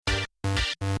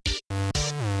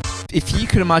if you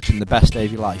can imagine the best day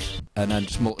of your life and then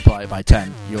just multiply it by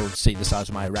 10, you'll see the size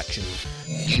of my erection.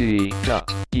 G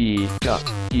dot E dot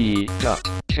E dot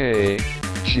K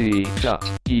G dot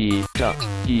E dot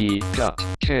E dot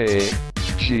K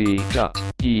G dot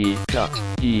E dot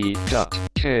E dot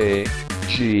K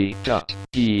G dot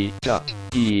E dot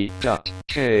E dot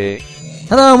K.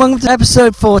 Hello and welcome to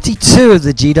episode 42 of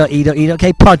the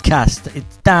G.E.E.K podcast.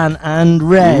 It's Dan and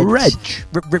Reg.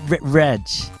 Reg.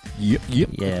 Yep.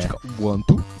 Yeah. Got 1,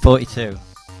 2. 42.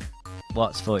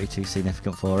 What's 42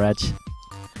 significant for, Reg?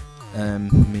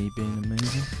 Me being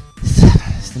amazing.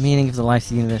 It's the meaning of the life,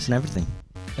 the universe and everything.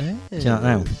 Do you not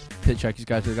know? Hitchhiker's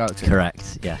Guide to the Galaxy.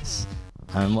 Correct, yes.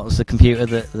 And what was the computer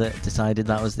that decided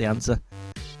that was the answer?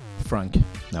 Frank.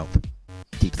 Nope.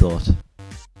 Deep Thought.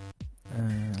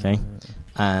 Okay.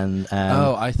 And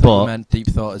I thought you meant deep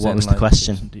thought. As what in, was the like,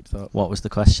 question? Deep thought. What was the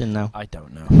question now? I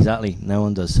don't know. Exactly. No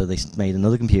one does. So they made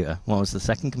another computer. What was the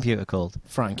second computer called?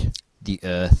 Frank. The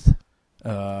Earth.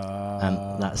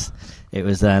 And it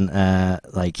was then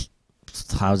like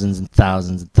thousands and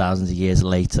thousands and thousands of years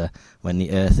later when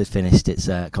the Earth had finished its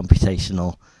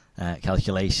computational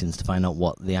calculations to find out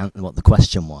what the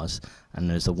question was, and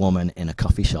there's a woman in a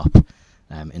coffee shop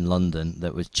in London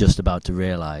that was just about to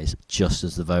realise, just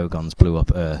as the Vogons blew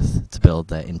up Earth to build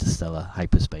their interstellar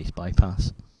hyperspace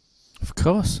bypass. Of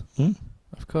course. Hmm?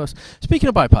 Of course. Speaking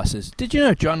of bypasses, did you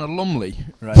know Joanna Lumley,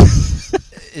 right,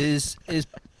 is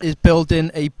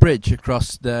building a bridge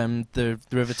across the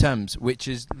River Thames, which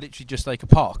is literally just like a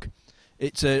park.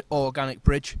 It's an organic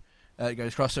bridge. It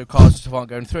goes across, so cars and stuff aren't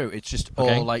going through. It's just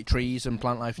all like trees and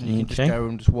plant life, and you can just go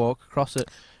and just walk across it.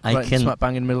 Smack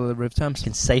bang in the middle of the River Thames. I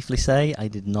can safely say I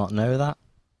did not know that.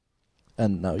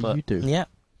 And now you do. Yeah.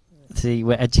 See,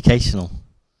 we're educational.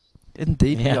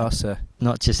 Indeed we are, sir.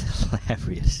 Not just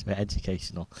hilarious, we're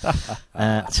educational.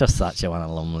 Trust that,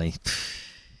 Joanna Lumley.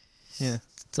 Yeah.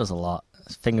 Does a lot.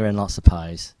 Fingering lots of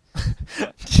pies.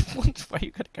 Just wonder where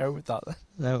you're going to go with that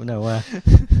then. No, where?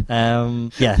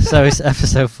 Yeah, so it's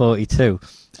episode 42.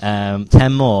 10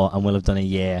 more and we'll have done a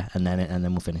year and then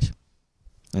we'll finish.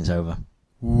 It's over.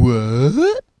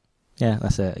 What? Yeah,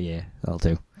 that's it, a year. That'll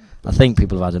do. I think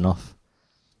people have had enough.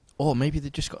 Or maybe they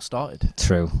just got started.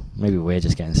 True. Maybe we're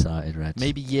just getting started, Reg.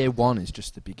 Maybe year 1 is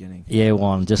just the beginning. Year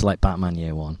 1, just like Batman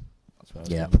Year 1. That's what I was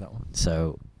doing with that one.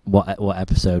 So what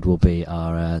episode will be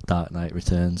our Dark Knight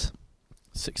Returns?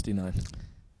 69.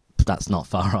 That's not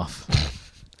far off.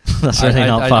 That's really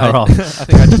not far off. I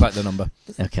think I just like the number.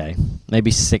 Okay,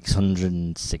 maybe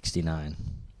 669.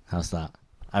 How's that?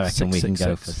 I reckon we can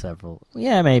go for several.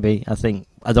 Yeah, maybe. I think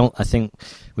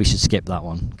we should skip that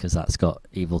one because that's got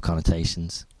evil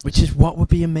connotations. Which is what would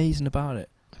be amazing about it.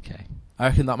 Okay. I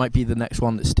reckon that might be the next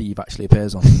one that Steve actually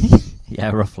appears on.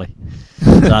 Yeah, roughly.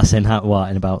 That's in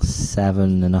about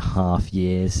 7.5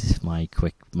 years, if my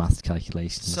quick math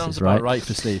calculations Sounds is about right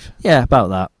for Steve. Yeah, about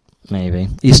that, maybe.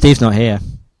 Steve's not here.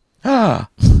 Ah!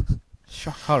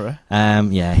 Shock horror.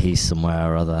 Yeah, he's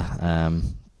somewhere or other.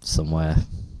 Somewhere.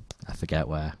 I forget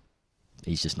where.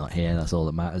 He's just not here, that's all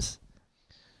that matters.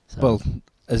 So. Well,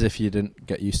 as if you didn't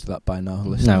get used to that by now,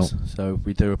 listeners. No. So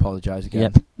we do apologise again.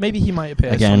 Yep. Maybe he might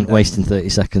appear again, someday. Wasting 30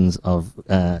 seconds of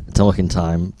talking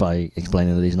time by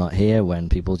explaining that he's not here when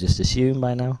people just assume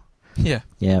by now. Yeah.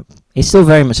 Yeah. He's still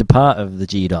very much a part of the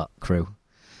G. crew.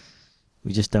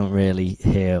 We just don't really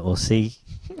hear or see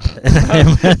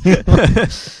him.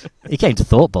 He came to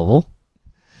Thought Bubble.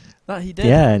 That he did.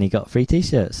 Yeah, and he got free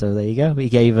t-shirts, so there you go. He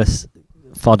gave us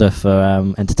fodder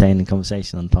for entertaining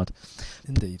conversation on the pod.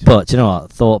 Indeed. But do you know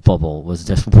what? Thought Bubble was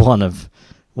just one of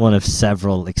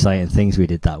several exciting things we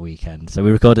did that weekend. So we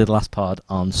recorded the last pod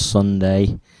on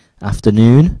Sunday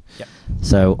afternoon. Yep.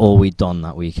 So all we'd done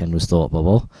that weekend was Thought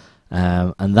Bubble.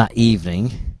 And that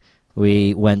evening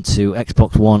we went to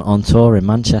Xbox One on tour in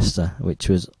Manchester, which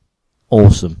was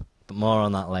awesome. But more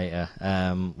on that later.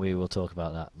 We will talk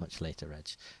about that much later, Reg.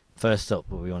 First up,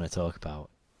 what we want to talk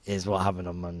about is what happened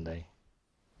on Monday.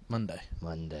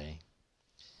 Monday.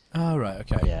 Oh, right,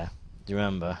 okay. Yeah. Do you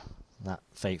remember that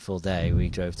fateful day we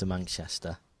drove to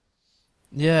Manchester?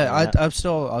 Yeah, I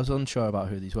was unsure about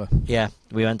who these were. Yeah,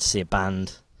 we went to see a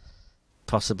band,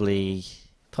 possibly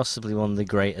one of the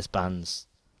greatest bands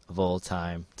of all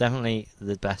time. Definitely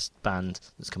the best band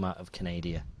that's come out of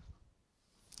Canada.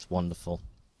 It's wonderful.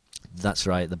 That's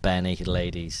right, the Bare Naked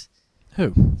Ladies.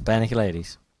 Who? Bare Naked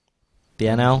Ladies.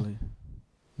 BNL?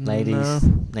 Ladies? No.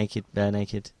 Naked, Bare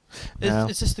Naked. No.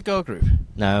 Is this the girl group?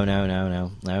 No,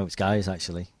 it's guys,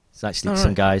 actually. It's actually Oh,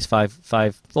 some right. guys,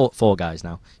 four guys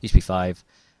now. Used to be 5.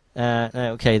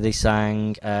 Okay, they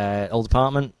sang Old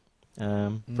Apartment,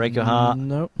 Break Your Heart,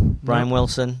 No. Brian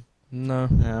Wilson. No.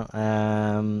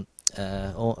 No,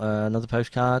 Another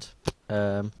postcard.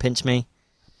 Pinch Me.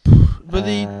 Were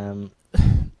the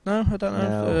no, I don't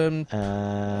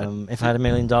know. If I had $1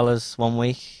 million one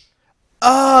week.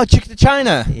 Oh, Chicken to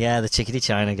China. Yeah, the Chickadee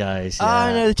China guys. Yeah.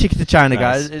 I know the Chicken to China Right.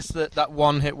 guys. It's that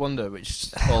one-hit wonder, which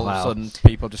all Wow. of a sudden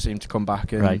people just seem to come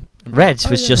back and. Right. and Reg Oh,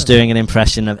 was yeah. just doing an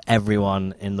impression of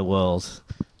everyone in the world.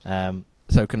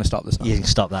 So can I stop this now? You can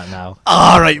stop that now.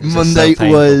 All right, This is Monday so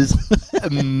painful. was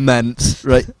immense.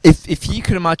 Right, if you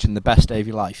can imagine the best day of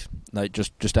your life, like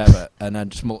just ever, and then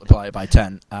just multiply it by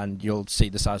 10, and you'll see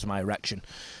the size of my erection.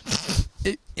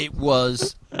 It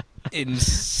was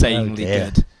insanely Oh,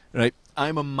 dear. good. Right,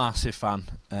 I'm a massive fan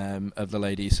of the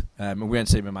ladies, and we went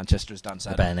to see them in Manchester, as Dan The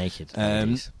said. bare naked.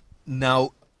 ladies.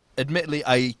 Now, admittedly,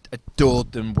 I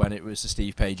adored them when it was the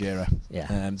Steve Page era. Yeah.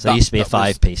 So that- it used to be a that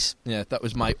was- 5-piece. Yeah, that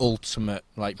was my ultimate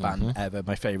band Mhm. ever.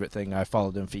 My favourite thing. I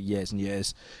followed them for years and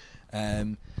years.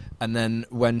 And then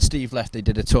when Steve left, they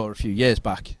did a tour a few years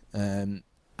back. And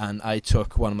I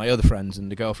took one of my other friends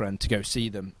and the girlfriend to go see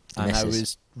them. And I Missus.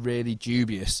 was really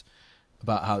dubious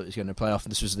about how it was going to play off.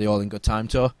 And this was the All in Good Time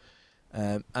tour.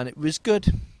 And it was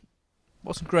good.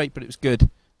 Wasn't great, but it was good.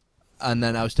 And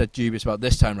then I was dead dubious about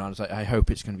this time round. I was like, I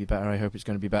hope it's going to be better. I hope it's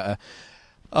going to be better.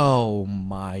 Oh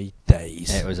my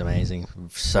days! It was amazing.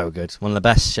 So good. One of the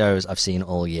best shows I've seen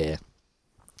all year.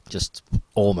 Just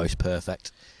almost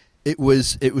perfect. It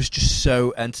was just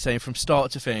so entertaining from start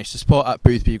to finish. The support at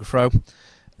Boothby Grafro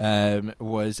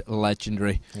was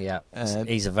legendary. Yeah. Um,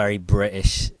 He's a very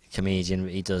British comedian.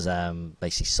 He does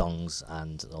basically songs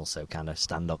and also kind of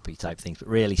stand-up-y type things, but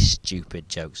really stupid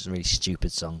jokes and really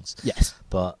stupid songs. Yes.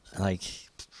 But like,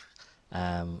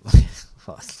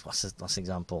 what's an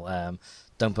example?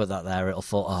 Don't put that there; it'll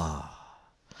fall. Oh,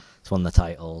 it's one of the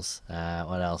titles.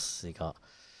 What else has he got?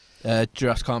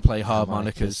 Giraffes can't play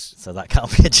harmonicas. So that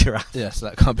can't be a giraffe. Yes,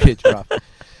 that can't be a giraffe.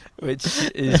 Which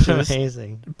is just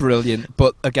Amazing. brilliant.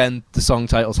 But again, the song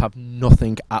titles have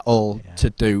nothing at all Yeah. to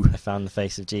do. I found the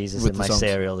face of Jesus With in the my songs.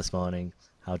 cereal this morning.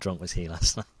 How drunk was he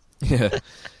last night? Yeah.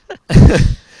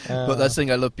 But that's the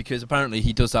thing I love, because apparently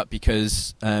he does that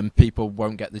because people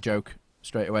won't get the joke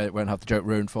straight away. It won't have the joke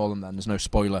ruined for them. Then there's no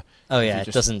spoiler. Oh He yeah, it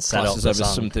just doesn't set up glosses the over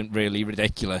song. something really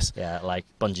ridiculous. Yeah, like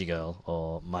Bungee Girl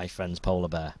or My Friend's Polar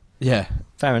Bear. Yeah.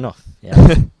 Fair enough. Yeah.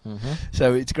 hmm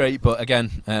So it's great. But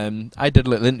again, I did a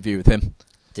little interview with him.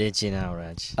 Did you now,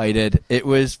 Reg? I did. It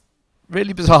was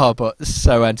really bizarre, but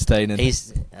so entertaining.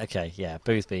 He's okay. Yeah,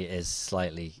 Boothby is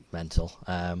slightly mental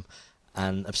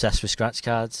and obsessed with scratch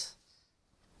cards,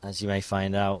 as you may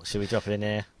find out. Should we drop it in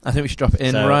here? I think we should drop it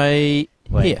in So- right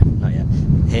Wait, here. not yet.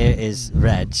 Here is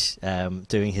Reg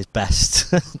doing his best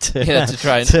to, Yeah, to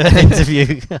try and to interview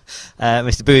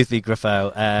Mr. Boothby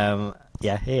Grafo.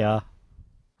 Yeah, here you are.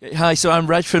 Hi, so I'm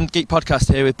Reg from Geek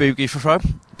Podcast here with Boothby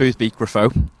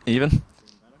Grafo, even.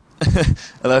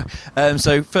 Hello.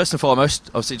 So first and foremost,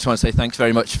 obviously, just want to say thanks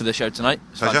very much for the show tonight.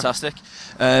 It's Pleasure. fantastic.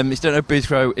 If you don't know, Booth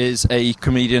Grafo is a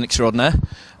comedian extraordinaire.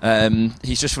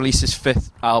 He's just released his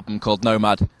 5th album called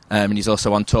Nomad, and he's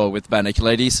also on tour with Bare Naked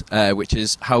Ladies, which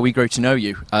is how we grew to know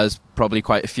you, as probably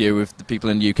quite a few of the people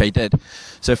in the UK did.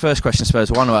 So first question, I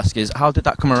suppose, I want to ask is, how did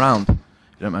that come around? If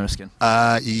you don't mind asking.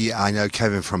 Yeah, I know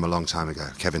Kevin from a long time ago,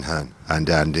 Kevin Hearn,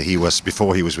 and he was,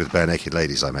 before he was with Bare Naked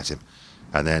Ladies, I met him,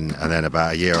 and then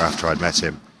about a year after I'd met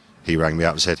him, he rang me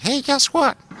up and said, "Hey, guess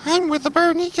what? I'm with the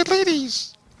Bare Naked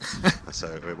Ladies." So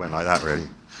it went like that, really.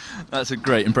 That's a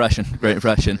great impression. Great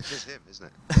impression. It's just him,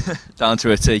 isn't it? Down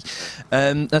to a T.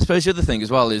 I suppose the other thing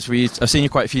as well is I've seen you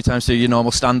quite a few times do your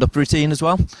normal stand-up routine as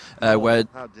well, where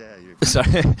How dare you?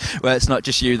 sorry, where it's not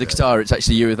just you the guitar, it's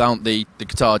actually you without the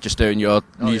guitar, just doing your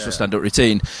usual yeah. stand-up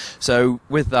routine. So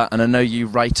with that, and I know you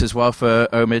write as well for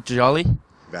Omid Djalali.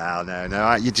 Well, no.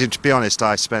 To be honest,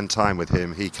 I spend time with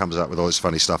him. He comes up with all this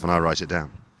funny stuff, and I write it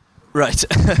down. Right.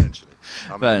 Essentially,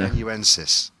 I'm Fair an enough.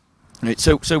 amanuensis. Right,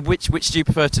 so which do you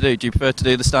prefer to do? Do you prefer to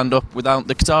do the stand-up without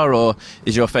the guitar, or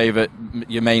is your favourite,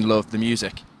 your main love, the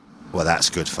music? Well, that's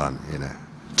good fun, you know.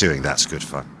 Doing that's good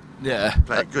fun. Yeah.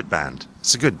 Play a good band.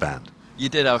 It's a good band. You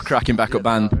did have a cracking backup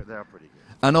band. They are pretty good.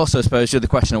 And also, I suppose the other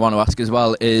question I want to ask as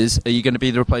well is, are you going to be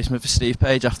the replacement for Steve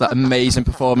Page after that amazing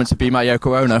performance of Be My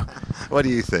Yoko Ono? What do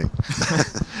you think?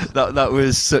 That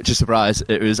was such a surprise.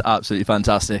 It was absolutely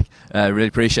fantastic. Really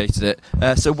appreciated it.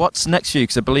 So what's next for you?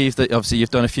 Because I believe that obviously you've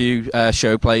done a few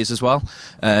show plays as well.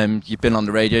 You've been on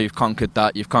the radio, you've conquered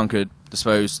that, you've conquered, I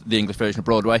suppose, the English version of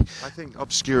Broadway. I think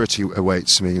obscurity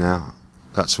awaits me now.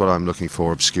 That's what I'm looking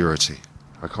for, obscurity.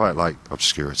 I quite like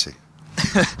obscurity.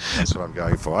 That's what I'm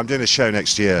going for. I'm doing a show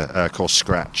next year called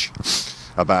Scratch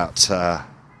about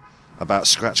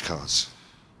scratch cards.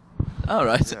 All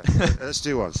right. Yeah, let's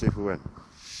do one, see if we win.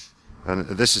 And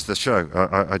this is the show.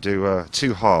 I do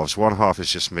two halves. One half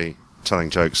is just me telling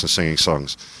jokes and singing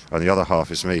songs, and the other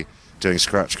half is me doing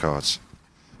scratch cards.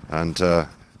 And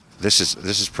this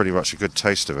is pretty much a good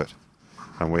taste of it.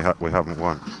 And we haven't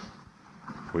won.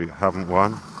 We haven't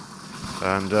won.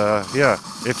 And yeah,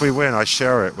 if we win, I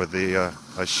share it with the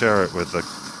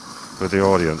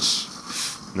audience.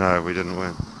 No, we didn't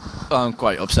win. I'm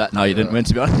quite upset now you didn't win,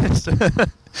 to be honest.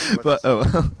 But oh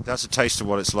well. That's a taste of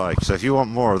what it's like. So if you want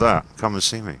more of that, come and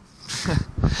see me.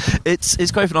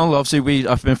 It's quite phenomenal. Obviously,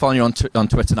 I've been following you on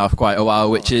Twitter now for quite a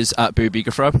while, which is at Booby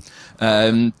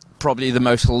Gaffro. Probably the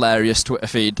most hilarious Twitter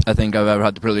feed I think I've ever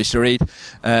had the privilege to read.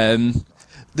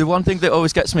 The one thing that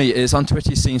always gets me is on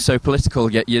Twitter you seem so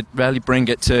political, yet you rarely bring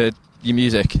it to your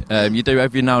music. You do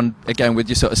every now and again with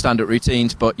your sort of stand-up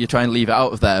routines, but you try and leave it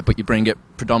out of there, but you bring it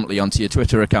predominantly onto your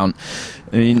Twitter account.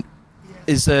 I mean,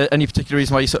 is there any particular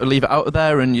reason why you sort of leave it out of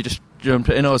there and you just jump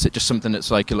it in, or is it just something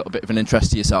that's like a little bit of an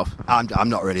interest to yourself? I'm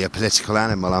not really a political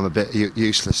animal. I'm a bit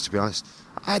useless, to be honest.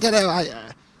 I don't know.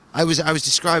 I was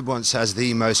described once as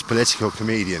the most political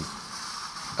comedian,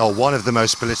 or one of the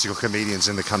most political comedians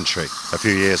in the country a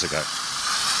few years ago,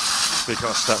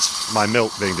 because that's my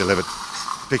milk being delivered.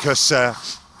 Because a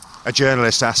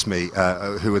journalist asked me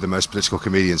who were the most political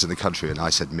comedians in the country, and I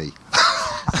said me.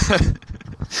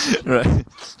 Right.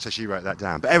 So she wrote that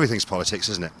down. But everything's politics,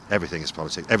 isn't it? Everything is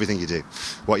politics. Everything you do.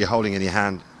 What you're holding in your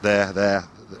hand, there,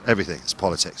 everything is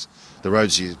politics. The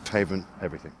roads you pavement,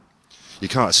 everything. You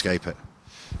can't escape it.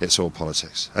 It's all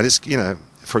politics. And it's,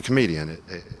 for a comedian,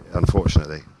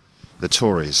 unfortunately, the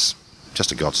Tories,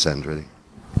 just a godsend, really.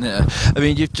 Yeah, I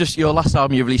mean, your last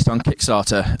album you released on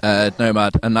Kickstarter,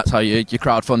 Nomad, and that's how you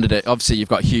crowdfunded it. Obviously, you've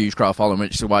got a huge crowd following,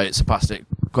 which is why it surpassed it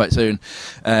quite soon.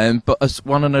 But I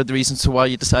want to know the reasons to why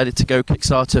you decided to go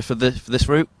Kickstarter for this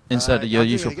route instead of your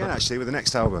usual. Again, actually, with the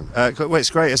next album. Well, it's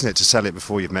great, isn't it, to sell it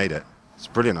before you've made it? It's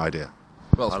a brilliant idea.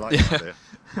 Well, I like that idea.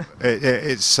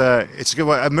 It's a good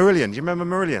one. Marillion. Do you remember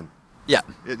Marillion? Yeah.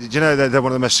 Do you know they're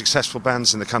one of the most successful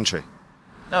bands in the country?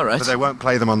 All right. But they won't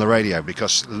play them on the radio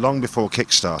because long before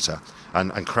Kickstarter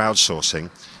and crowdsourcing,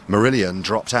 Marillion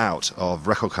dropped out of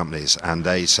record companies and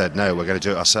they said, no, we're going to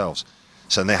do it ourselves.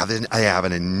 So they have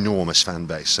an enormous fan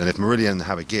base. And if Marillion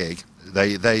have a gig,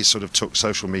 they sort of took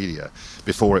social media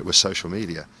before it was social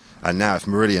media. And now if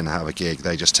Marillion have a gig,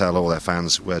 they just tell all their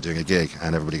fans, we're doing a gig,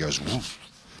 and everybody goes, woof.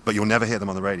 But you'll never hear them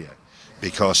on the radio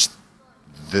because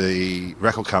the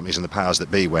record companies and the powers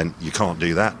that be went, you can't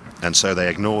do that. And so they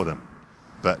ignore them.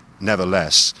 But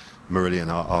nevertheless, Marillion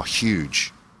are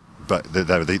huge, but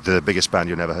they're the biggest band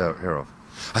you'll never hear of.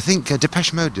 I think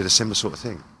Depeche Mode did a similar sort of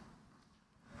thing,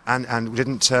 and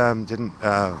didn't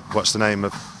what's the name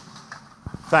of?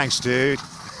 Thanks, dude.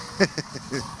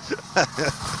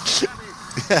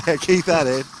 Yeah, keep that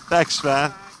in. Thanks,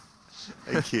 man.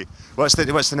 Thank you. What's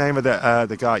the name of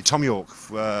the guy? Tom York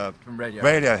from Radiohead.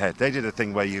 Radiohead. They did a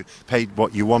thing where you paid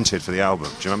what you wanted for the album.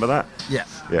 Do you remember that? Yeah.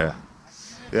 Yeah.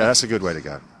 Yeah, that's a good way to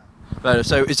go.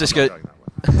 So is this good?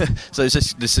 So is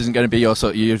this isn't going to be your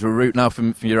sort of usual route now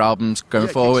from your albums going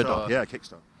forward? Kickstart. Yeah,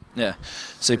 Kickstart. Yeah,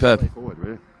 superb. Forward,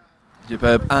 really.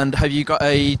 Superb. And have you got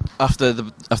after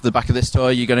the back of this tour?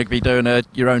 You're going to be doing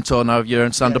your own tour now, your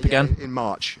own stand up again? In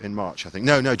March, I think.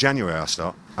 No, January I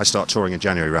start. I start touring in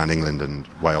January around England and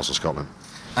Wales and Scotland.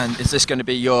 And is this going to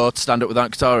be your stand up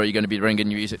without guitar, or are you going to be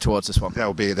bringing your music towards this one? There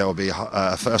will be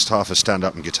a first half of stand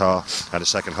up and guitar and a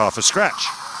second half of scratch.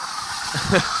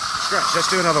 Scratch. Let's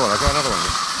do another one. I've got another one.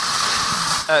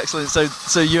 Excellent. So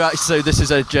this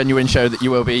is a genuine show that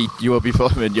you will be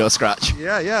performing your scratch.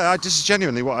 Yeah. This is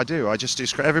genuinely what I do. I just do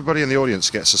scratch. Everybody in the audience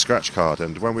gets a scratch card,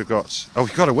 and when we've got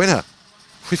a winner.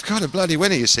 We've got a bloody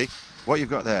winner. You see, what you've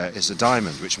got there is a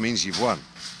diamond, which means you've won.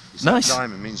 Nice. That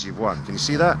diamond means you've won. Can you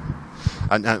see that?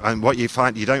 And what you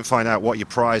don't find out what your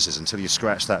prize is until you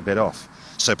scratch that bit off.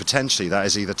 So potentially that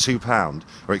is either £2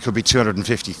 or it could be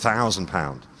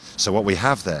 £250,000. So what we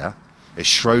have there is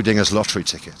Schrodinger's lottery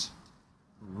ticket.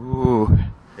 Ooh.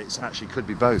 It actually could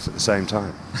be both at the same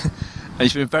time. And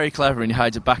he's been very clever and he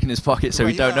hides it back in his pocket so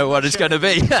we don't know what it's going to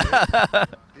be. The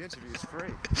interview is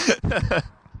free.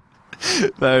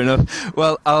 Fair enough.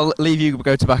 Well, I'll leave you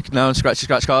go to back now and scratch your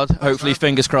scratch card. Hopefully,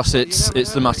 fingers crossed, it's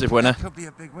the massive winner. It could be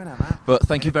a big winner, man. But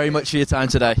thank you very much for your time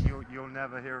today. You'll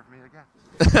never hear of me again.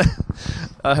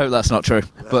 I hope that's not true.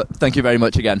 But thank you very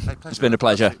much again. It's been a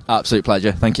pleasure. Absolute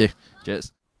pleasure. Thank you.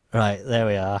 Cheers. Right, there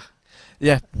we are.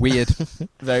 Yeah, weird.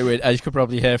 Very weird. As you could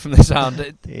probably hear from the sound.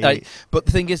 But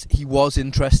the thing is, he was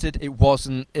interested. It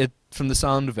wasn't... from the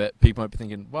sound of it, people might be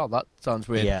thinking, well, that sounds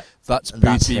weird. Yeah, that's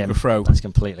Booty Gaffro. That's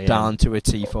completely down him. to a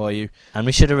T for you. And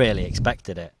we should have really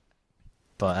expected it.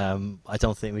 but I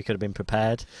don't think we could have been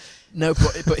prepared. No,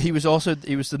 but he was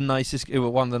the nicest,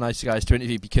 one of the nicest guys to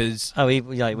interview because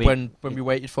when we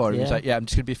waited for him, he was like, "Yeah, I'm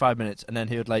just going to be 5 minutes," and then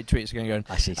he would like tweet us going,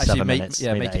 "Actually, 7 minutes.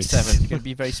 Yeah, make it 7. You're going to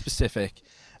be very specific."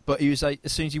 But he was like,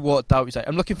 as soon as he walked out, he's like,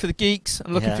 "I'm looking for the geeks.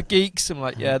 I'm looking for geeks." I'm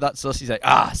like, "Yeah, that's us." He's like,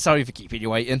 sorry for keeping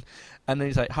you waiting." And then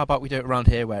he's like, "How about we do it around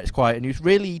here where it's quiet?" And he was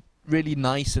really, really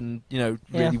nice and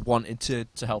really wanted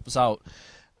to help us out.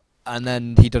 And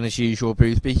then he done his usual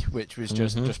Boothby, which was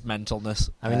just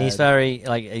mentalness. I mean, he's very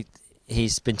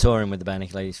he's been touring with the Bare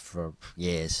Naked Ladies for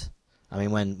years. I mean,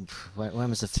 when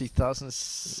was the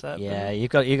 2007? Yeah, you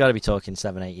got to be talking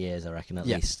 7-8 years, I reckon, at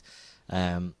least.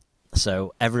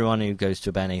 So everyone who goes to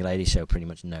a Bare Naked Ladies show pretty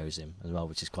much knows him as well,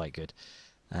 which is quite good.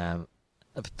 But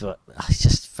he's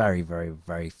just very, very,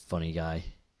 very funny guy.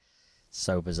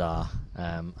 So bizarre.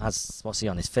 What's he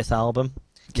on, his 5th album?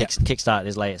 Kickstarted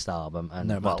his latest album, and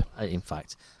in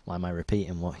fact, why am I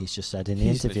repeating what he's just said in the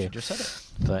interview? Just said it.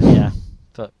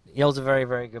 But he holds a very,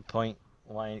 very good point.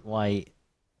 Why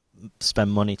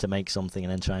spend money to make something and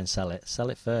then try and sell it? Sell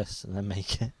it first and then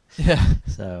make it. Yeah.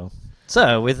 So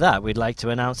with that, we'd like to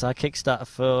announce our Kickstarter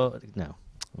for. No,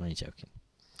 I'm only joking.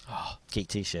 Geek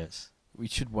T-shirts. We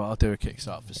should do a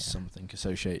Kickstarter for something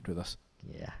associated with us.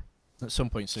 Yeah. At some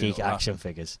point soon. Geek action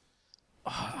figures.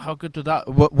 How good would that?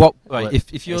 What? Right,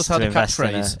 if yours had a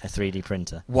catchphrase, a 3D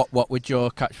printer. What would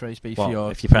your catchphrase be for your?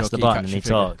 If you press the Geek button and he action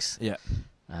figure? talks. Yeah.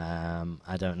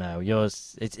 I don't know.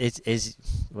 Yours. It is.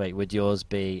 Wait, would yours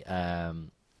be?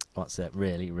 What's it?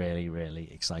 Really, really, really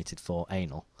excited for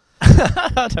anal.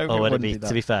 I don't. Or would it be?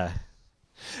 To be fair,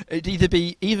 it'd either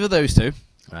be either of those two,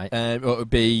 right? Or it would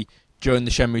be during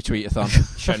the Shenmue tweetathon,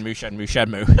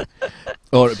 Shenmue,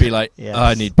 or it'd be like,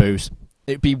 I need booze.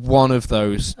 It'd be one of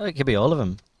those. Oh, it could be all of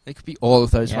them. It could be all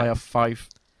of those. Yep. I have five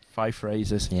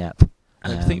phrases. Yep.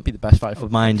 I think it'd be the best 5.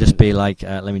 Would mine just be like,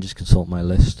 let me just consult my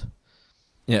list.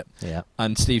 Yeah. Yeah.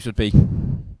 And Steve's would be.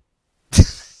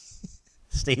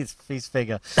 Steve's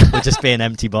figure would just be an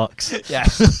empty box. Yeah.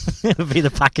 It would be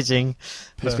the packaging.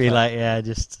 Just be like,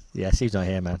 Steve's not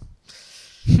here, man.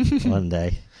 One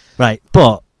day. Right,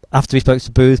 but after we spoke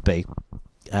to Boothby,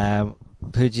 who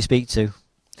did you speak to?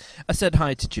 I said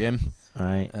hi to Jim.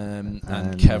 Right. And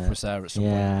Kev was there at some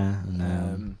point.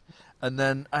 Yeah. And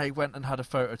then I went and had a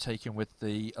photo taken with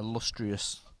the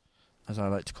illustrious, as I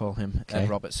like to call him, Ed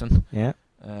Robertson. Yeah.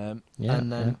 And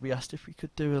then we asked if we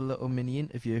could do a little mini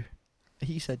interview.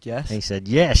 He said yes. He said,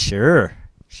 yeah, sure.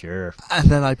 And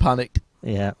then I panicked.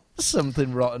 Yeah.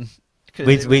 Something rotten.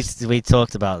 We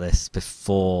talked about this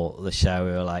before the show.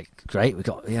 We were like, great, we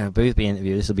got Boothby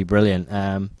interview. This will be brilliant.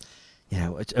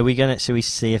 Are we gonna? Should we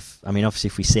see if? I mean, obviously,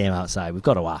 if we see him outside, we've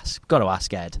got to ask. We've got to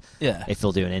ask Ed. Yeah. If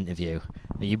he'll do an interview.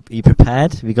 Are you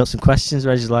prepared? Have you got some questions?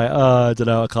 Reggie's like, I don't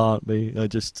know. I can't be. I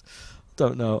just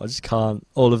don't know. I just can't.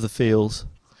 All of the feels.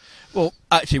 Well,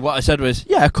 actually, what I said was,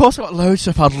 of course I've got loads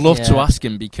of stuff I'd love to ask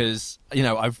him because,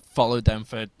 I've followed them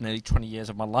for nearly 20 years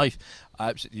of my life. I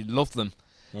absolutely love them.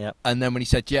 Yeah. And then when he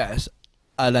said yes,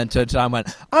 I then turned around and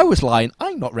went, I was lying.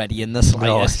 I'm not ready in the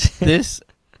slightest. This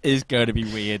is going to be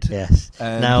weird. Yes.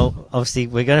 Now, obviously,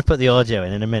 we're going to put the audio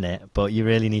in a minute, but you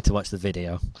really need to watch the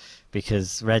video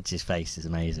because Reg's face is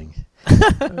amazing.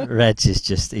 Reg is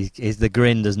just, the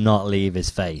grin does not leave his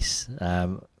face.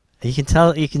 You can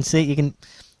tell, you can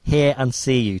hear and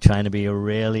see you trying to be a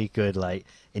really good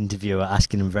interviewer,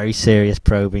 asking him very serious,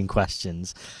 probing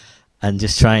questions, and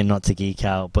just trying not to geek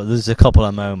out. But there's a couple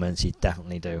of moments you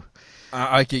definitely do.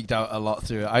 I geeked out a lot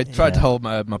through it. I tried to hold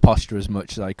my posture as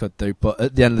much as I could do, but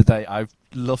at the end of the day, I've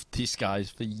loved these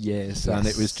guys for years, and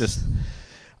it was just,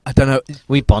 I don't know.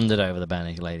 We bonded over the Bare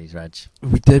Naked Ladies, Reg.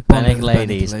 We did bond Bare Naked over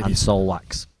Ladies and Soul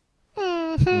Wax.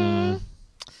 Very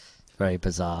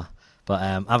bizarre.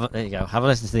 But there you go. Have a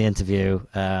listen to the interview.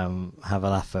 Have a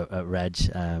laugh at Reg.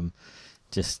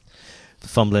 Just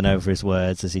fumbling over his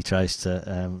words as he tries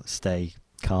to stay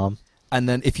calm. And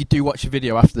then if you do watch the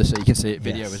video after this, so you can see it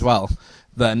video as well,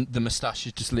 then the moustache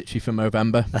is just literally for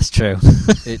Movember. That's true.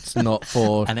 It's not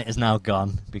for... And it is now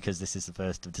gone because this is the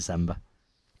 1st of December.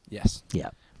 Yes. Yeah.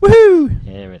 Woohoo!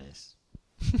 Here it is.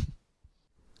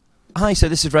 Hi, so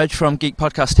this is Reg from Geek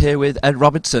Podcast here with Ed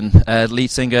Robertson,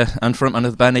 lead singer and frontman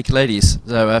of the Bare Naked Ladies.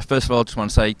 So first of all, I just want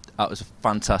to say that was a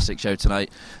fantastic show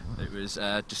tonight. It was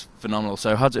just phenomenal.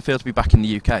 So how does it feel to be back in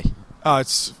the UK? Oh,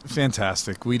 it's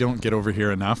fantastic. We don't get over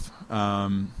here enough.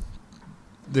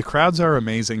 The crowds are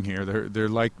amazing here. They're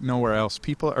like nowhere else.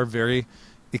 People are very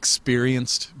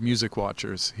experienced music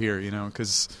watchers here,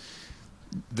 because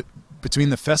between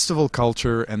the festival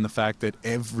culture and the fact that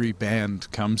every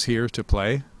band comes here to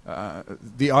play,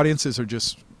 the audiences are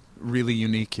just really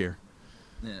unique here.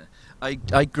 Yeah,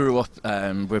 I grew up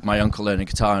with my uncle learning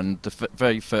guitar, and the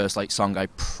very first song I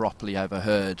properly ever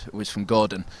heard was from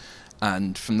Gordon.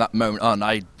 And from that moment on,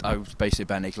 I was basically a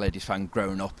Bare Naked Ladies fan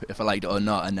growing up, if I liked it or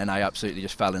not. And then I absolutely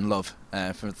just fell in love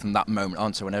from that moment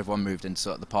on. So when everyone moved into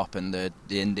sort of the pop and the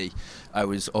indie, I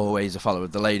was always a follower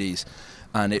of the Ladies.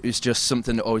 And it was just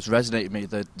something that always resonated with me,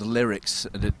 the lyrics.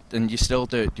 And you still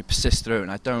do it, you persist through.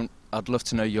 And I'd love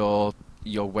to know your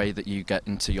way that you get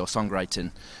into your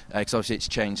songwriting. Because obviously it's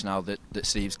changed now that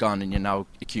Steve's gone and you now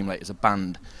accumulate as a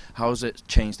band. How has it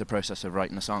changed the process of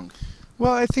writing a song?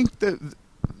 Well, I think that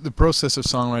the process of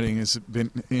songwriting has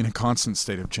been in a constant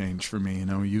state of change for me.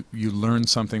 You learn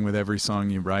something with every song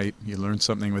you write, you learn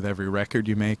something with every record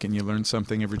you make, and you learn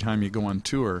something every time you go on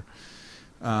tour.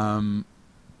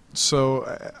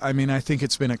 So, I mean, I think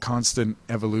it's been a constant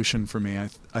evolution for me.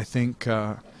 I think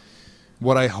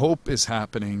what I hope is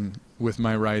happening with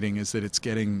my writing is that it's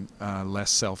getting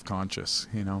less self-conscious.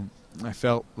 I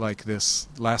felt like this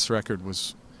last record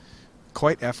was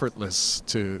quite effortless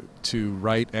to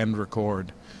write and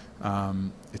record.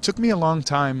 It took me a long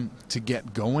time to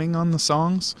get going on the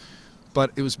songs, but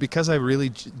it was because I really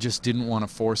just didn't want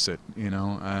to force it.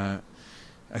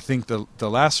 I think the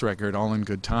last record, All in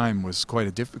Good Time, was quite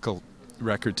a difficult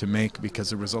record to make because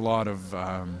there was a lot of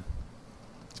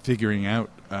figuring out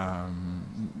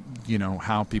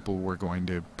how people were going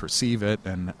to perceive it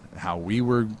and how we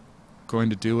were going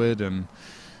to do it, and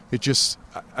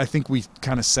I think we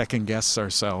kind of second-guessed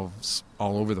ourselves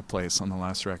all over the place on the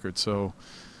last record. So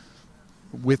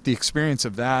with the experience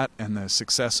of that and the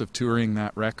success of touring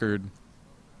that record,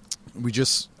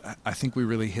 I think we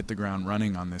really hit the ground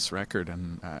running on this record,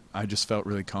 and I just felt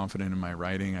really confident in my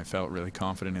writing. I felt really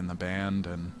confident in the band,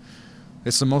 and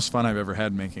it's the most fun I've ever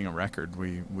had making a record.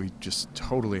 We just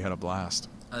totally had a blast.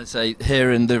 I'd say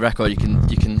here in the record you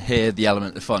can hear the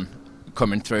element of fun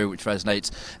coming through, which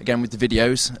resonates again with the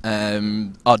videos.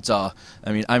 Odds are,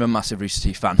 I mean, I'm a massive Rooster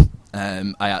Teeth fan.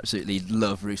 I absolutely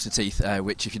love Rooster Teeth,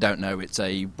 which, if you don't know, it's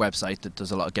a website that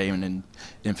does a lot of gaming and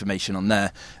information on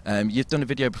there. You've done a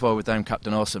video before with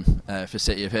Captain Awesome for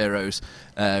City of Heroes,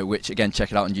 which, again,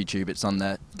 check it out on YouTube. It's on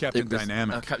there. Captain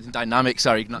Dynamic. Captain Dynamic,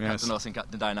 sorry, not Yes. Captain Awesome,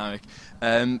 Captain Dynamic.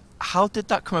 How did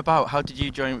that come about? How did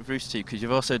you join with Rooster Teeth? Because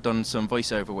you've also done some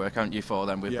voiceover work, haven't you, for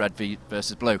them with Red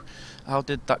versus Blue. How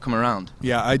did that come around?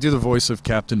 Yeah, I do the voice of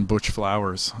Captain Butch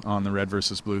Flowers on the Red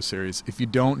vs. Blue series. If you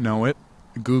don't know it,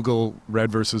 Google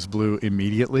Red vs. Blue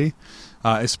immediately,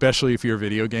 especially if you're a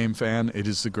video game fan. It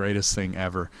is the greatest thing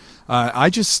ever. I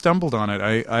just stumbled on it.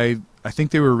 I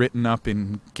think they were written up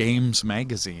in Games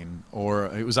magazine, or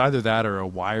it was either that or a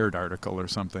Wired article or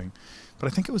something.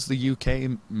 But I think it was the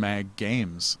UK mag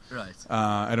Games. Right.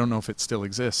 I don't know if it still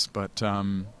exists, but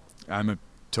I'm a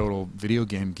total video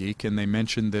game geek, and they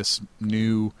mentioned this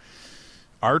new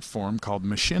art form called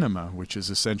machinima, which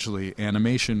is essentially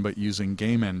animation but using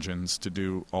game engines to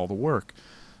do all the work.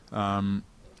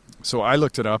 So I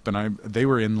looked it up, and they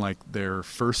were in their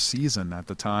first season at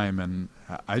the time, and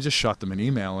I just shot them an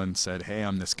email and said, hey,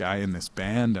 I'm this guy in this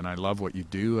band and I love what you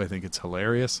do. I think it's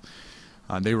hilarious.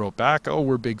 They wrote back, oh,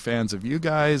 we're big fans of you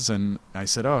guys. And I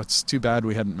said, oh, it's too bad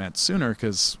we hadn't met sooner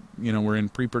because, we're in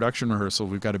pre-production rehearsal.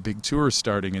 We've got a big tour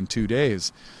starting in 2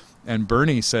 days. And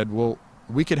Bernie said, well,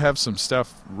 we could have some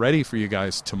stuff ready for you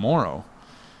guys tomorrow.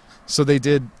 So they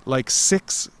did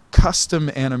 6 custom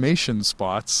animation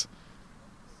spots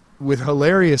with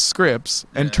hilarious scripts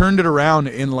and turned it around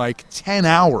in 10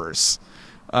 hours.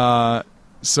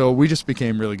 So we just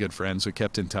became really good friends. We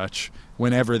kept in touch.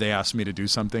 Whenever they ask me to do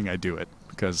something, I do it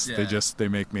because they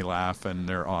make me laugh and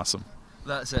they're awesome.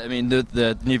 That's it. I mean,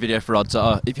 the new video for Odds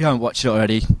Are, if you haven't watched it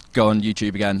already, go on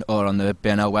YouTube again or on the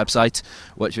BNL website,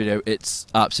 watch the video. It's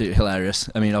absolutely hilarious.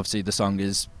 I mean, obviously the song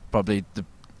is probably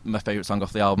my favourite song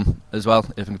off the album as well,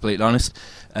 if I'm completely honest,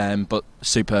 but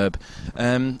superb.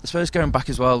 I suppose going back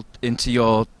as well into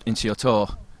your tour,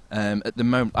 at the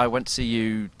moment, I went to see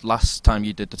you last time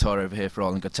you did the tour over here for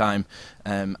All in Good Time,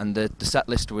 and the set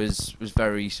list was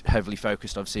very heavily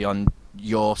focused, obviously, on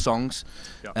your songs,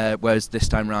 whereas this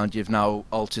time round you've now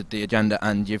altered the agenda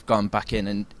and you've gone back in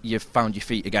and you've found your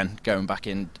feet again, going back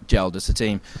in, gelled as a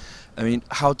team. I mean,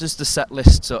 how does the set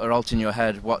list sort of alter in your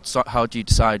head? How do you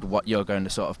decide what you're going to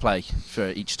sort of play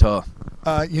for each tour?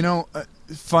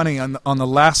 Funny, on the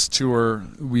last tour,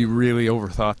 we really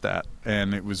overthought that,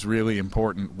 and it was really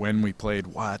important when we played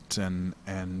what, and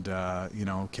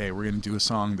okay, we're going to do a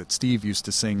song that Steve used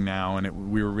to sing now,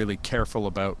 and we were really careful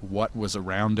about what was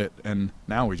around it, and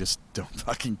now we just don't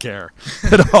fucking care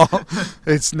at all.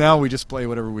 It's now we just play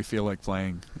whatever we feel like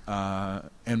playing,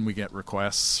 and we get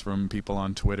requests from people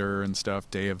on Twitter and stuff,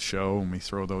 day of show, and we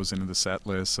throw those into the set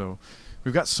list, so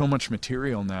we've got so much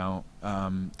material now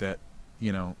that,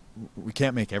 you know, we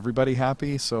can't make everybody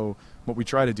happy. So what we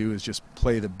try to do is just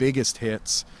play the biggest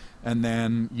hits and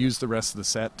then use the rest of the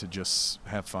set to just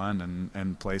have fun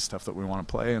and play stuff that we want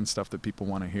to play and stuff that people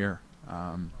want to hear.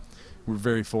 We're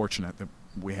very fortunate that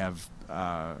we have,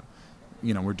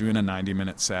 you know, we're doing a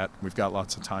 90-minute set. We've got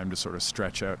lots of time to sort of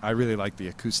stretch out. I really like the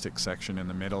acoustic section in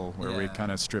the middle where we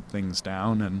kind of strip things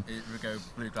down. And we go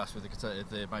bluegrass with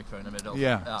the microphone in the middle.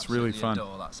 Yeah, it's really fun. I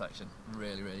adore that section.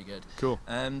 Really, really good. Cool.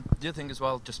 The other thing as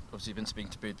well, just obviously been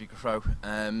speaking to Boothby Crow.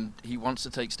 He wants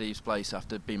to take Steve's place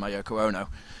after Be My Yoko Ono.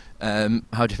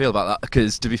 How do you feel about that?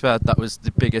 Because to be fair, that was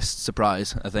the biggest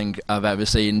surprise I think I've ever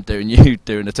seen doing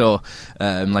a tour.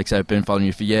 Like I said, I've been following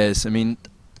you for years. I mean,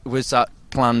 was that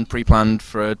pre-planned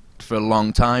for a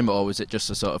long time, or was it just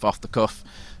a sort of off the cuff?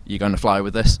 You're going to fly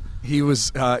with this? He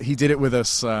did it with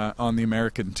us on the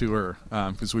American tour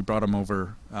because we brought him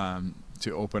over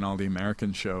to open all the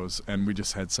American shows, and we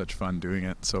just had such fun doing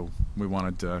it. So we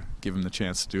wanted to give him the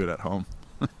chance to do it at home.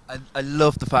 I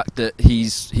love the fact that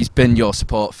he's been your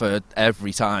support for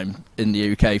every time in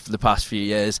the UK for the past few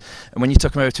years. And when you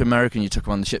took him over to America, and you took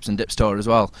him on the Ships and Dips tour as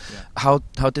well. Yeah.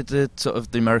 How did the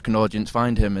American audience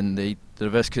find him in the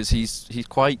reverse? Because he's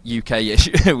quite UK-ish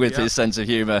with his sense of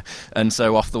humour, and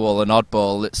so off the wall and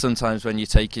oddball that sometimes when you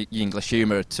take English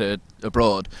humour to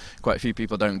abroad, quite a few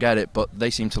people don't get it, but they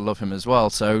seem to love him as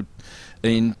well. So, I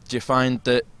mean, do you find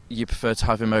that you prefer to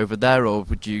have him over there, or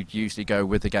would you usually go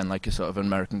with, again, like a sort of an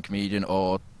American comedian,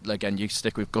 or again you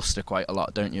stick with Gusta quite a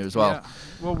lot, don't you, as well? Yeah.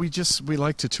 Well, we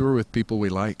like to tour with people we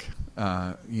like,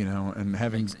 you know, and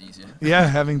having makes it easier.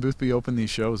 having Boothby open these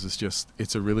shows is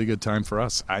it's a really good time for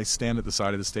us. I stand at the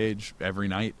side of the stage every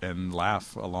night and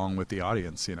laugh along with the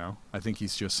audience, you know. I think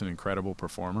he's just an incredible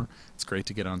performer. It's great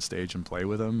to get on stage and play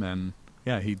with him, and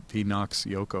yeah, he knocks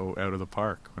Yoko out of the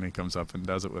park when he comes up and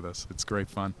does it with us. It's great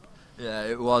fun. Yeah,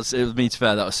 it was me to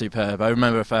fair, that was superb. I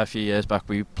remember a fair few years back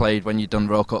we played when you'd done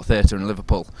Royal Court Theatre in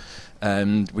Liverpool,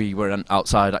 and we were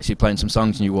outside actually playing some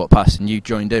songs, and you walked past and you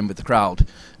joined in with the crowd,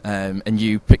 and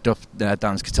you picked up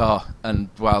Dan's guitar, and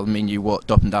while me and you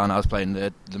walked up and down, I was playing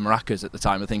the maracas at the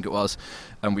time, I think it was,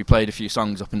 and we played a few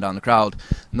songs up and down the crowd.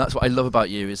 And that's what I love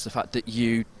about you, is the fact that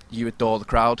you adore the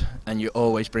crowd, and you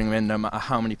always bring them in. No matter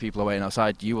how many people are waiting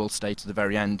outside, you will stay to the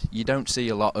very end. You don't see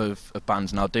a lot of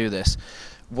bands now do this.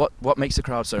 What makes the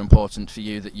crowd so important for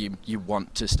you that you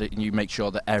want to stick, and you make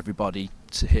sure that everybody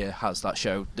here has that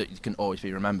show that you can always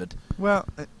be remembered? Well,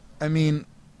 I mean,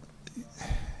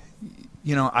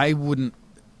 you know, I wouldn't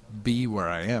be where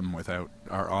I am without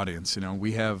our audience. You know,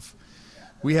 we have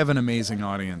an amazing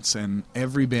audience, and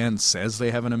every band says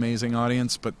they have an amazing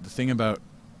audience, but the thing about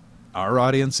our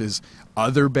audience is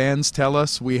other bands tell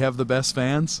us we have the best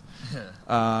fans.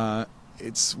 We're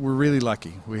really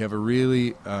lucky. We have a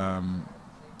really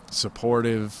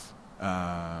supportive,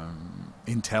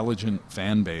 intelligent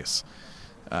fan base,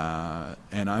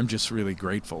 and I'm just really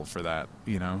grateful for that,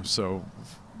 you know. So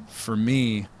for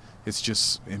me, it's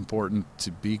just important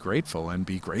to be grateful and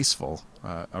be graceful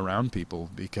around people,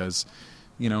 because,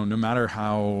 you know, no matter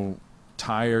how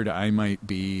tired I might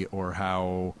be or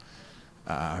how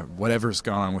whatever's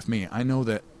gone on with me, I know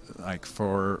that, like,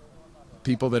 for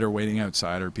people that are waiting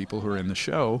outside or people who are in the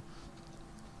show,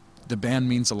 the band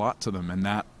means a lot to them, and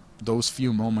that those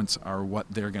few moments are what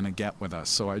they're going to get with us.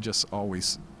 So I just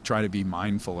always try to be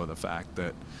mindful of the fact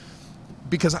that,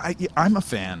 because I'm a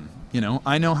fan, you know,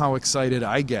 I know how excited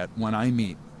I get when I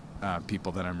meet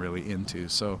people that I'm really into.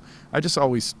 So I just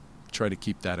always try to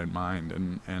keep that in mind,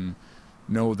 and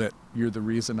know that you're the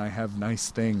reason I have nice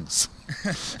things.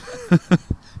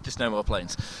 Just no more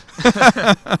planes.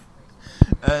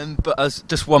 But as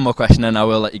just one more question, and I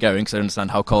will let you go in because I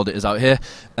understand how cold it is out here.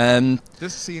 In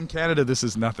Canada, this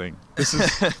is nothing.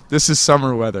 This is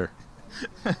summer weather.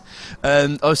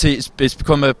 Obviously, it's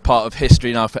become a part of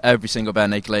history now for every single Bare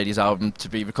Naked Ladies album to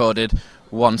be recorded.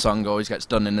 One song always gets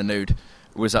done in the nude.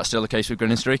 Was that still the case with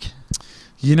Grinning Streak?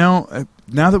 You know,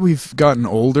 now that we've gotten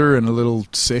older and a little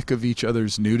sick of each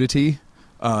other's nudity,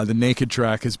 the naked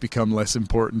track has become less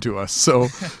important to us. So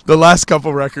the last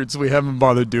couple records, we haven't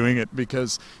bothered doing it,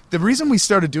 because the reason we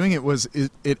started doing it was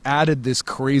it added this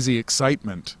crazy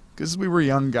excitement. Because we were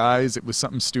young guys, it was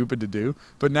something stupid to do.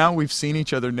 But now we've seen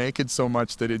each other naked so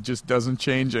much that it just doesn't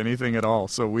change anything at all.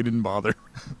 So we didn't bother.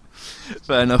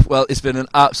 Fair enough. Well, it's been an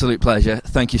absolute pleasure.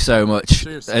 Thank you so much.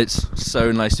 Cheers. It's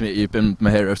so nice to meet you. You've been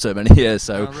my hero for so many years,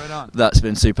 so right on. That's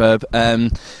been superb.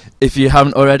 If you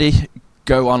haven't already,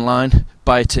 go online,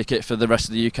 buy a ticket for the rest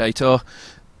of the UK tour.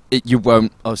 You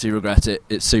won't obviously regret it.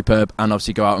 It's superb. And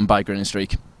obviously go out and buy Grinning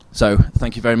Streak. So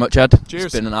thank you very much, Ed. Cheers.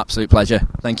 It's been an absolute pleasure.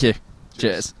 Thank you.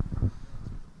 Cheers.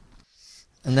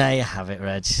 And there you have it,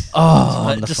 Reg. Oh,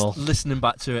 wonderful. just listening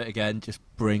back to it again just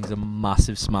brings a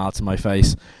massive smile to my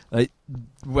face. Like,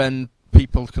 when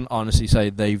people can honestly say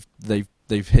they've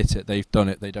hit it, they've done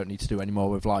it, they don't need to do any more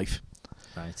with life.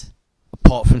 Right.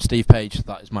 Apart from Steve Page,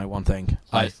 that is my one thing.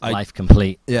 Life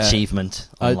complete. Yeah. Achievement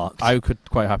unlocked. I could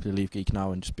quite happily leave Geek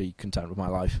now and just be content with my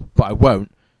life, but I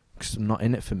won't, because I'm not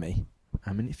in it for me.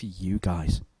 I'm in it for you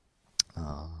guys.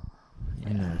 Oh, yeah.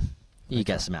 You know. You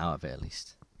get something out of it at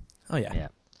least. Oh yeah. Yeah.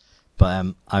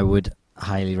 But I would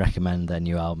highly recommend their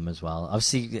new album as well.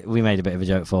 Obviously, we made a bit of a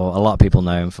joke for a lot of people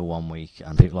know him for 1 week,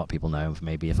 and a lot of people know him for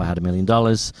maybe If I Had $1 Million.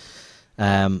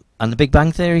 And the Big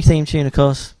Bang Theory theme tune, of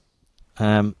course.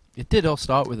 It did all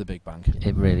start with a Big Bang.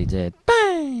 It really did.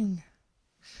 Bang!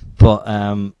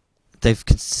 But they've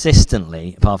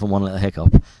consistently, apart from one little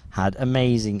hiccup, had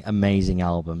amazing, amazing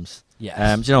albums.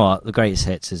 Yes. Do you know what? The Greatest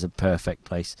Hits is a perfect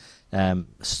place. What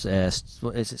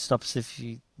is it? Stop Us If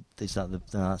You... Is that the...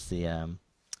 No, that's the...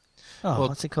 Well,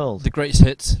 what's it called? The Greatest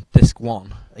Hits, Disc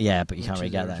 1. Yeah, but you can't Which really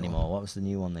is get the that original. anymore. What was the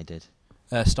new one they did?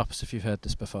 Stop Us If You've Heard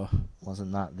This Before.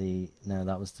 Wasn't that the... No,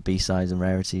 that was the B-sides and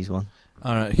rarities one.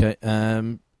 Alright, okay.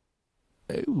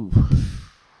 Ooh.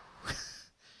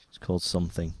 It's called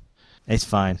something. It's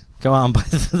fine. Go out and buy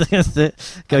the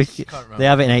go. Can't remember. They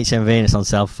have it in HMV and it's on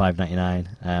sale for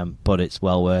 $5.99. But it's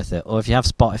well worth it. Or if you have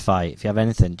Spotify, if you have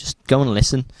anything, just go and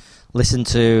listen. Listen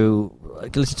to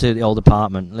The Old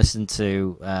Apartment. Listen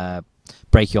to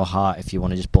Break Your Heart if you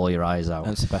want to just bawl your eyes out.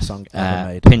 That's the best song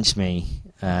ever made. Pinch Me.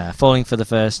 Falling for the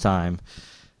First Time.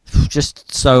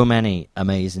 Just so many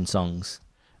amazing songs.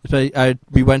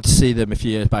 We went to see them a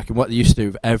few years back, and what they used to do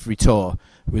with every tour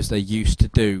was they used to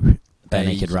do Bare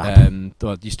Naked Rap.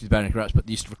 Well, they used to do Bare Naked Raps, but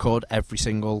they used to record every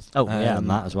single. Yeah, and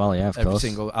that as well. Yeah, of every course.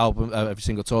 single album, every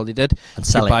single tour they did, And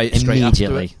sell buy it straight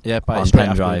immediately. afterward. Yeah, buy on it straight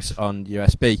pen drive. afterwards on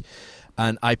USB.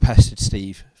 And I pestered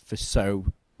Steve for so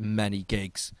many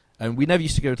gigs, and we never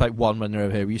used to go to like one when they were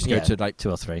over here. We used to go to like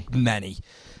 2 or 3. many,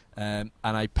 and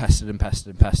I pestered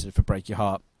for Break Your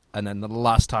Heart. And then the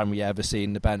last time we ever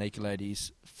seen the Bare Naked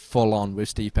Ladies full on with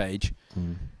Steve Page,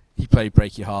 he played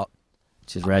Break Your Heart.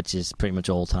 Which is Reg's pretty much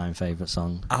all-time favourite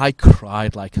song. I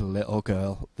cried like a little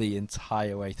girl the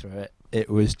entire way through it. It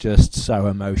was just so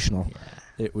emotional.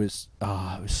 Yeah. It was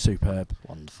superb.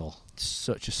 Wonderful.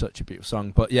 Such a beautiful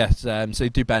song. But yes, so you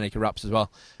do Bare Naked Raps as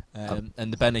well, and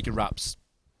the Bare Naked Raps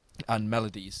and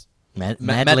melodies. Medleys.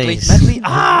 Medley.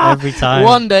 Every time.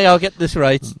 One day I'll get this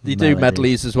right. You do Melodies.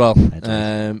 medleys as well.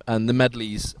 Medleys. And the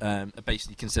medleys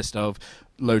basically consist of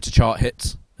loads of chart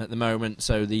hits at the moment.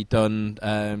 So they've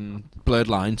done Blurred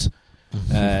Lines,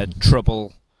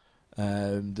 Trouble,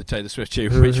 the Taylor Swift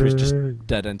tune, which was just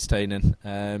dead entertaining,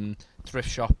 Thrift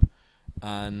Shop,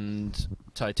 and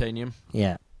Titanium.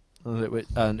 Yeah.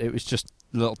 And it was just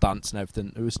a little dance and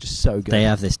everything. It was just so good. They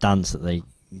have this dance that they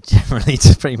generally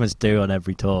just pretty much do on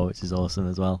every tour, which is awesome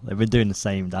as well. They've been doing the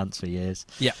same dance for years.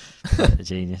 Yeah. They're a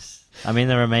genius. I mean,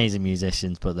 they're amazing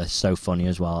musicians, but they're so funny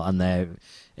as well. And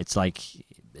it's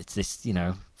this,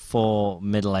 4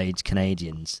 middle-aged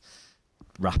Canadians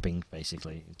rapping,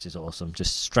 basically, which is awesome.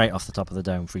 Just straight off the top of the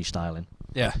dome, freestyling.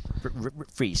 Yeah.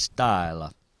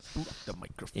 Freestyler. The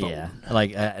microphone. Yeah.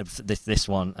 Like this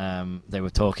one, they were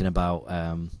talking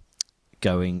about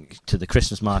going to the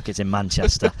Christmas markets in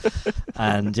Manchester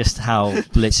and just how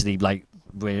literally like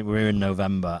we're in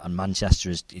November and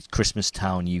Manchester is Christmas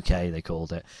Town UK, they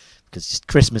called it, because it's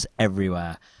Christmas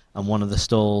everywhere. And one of the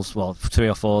stalls, well, 3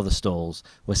 or 4 of the stalls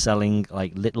were selling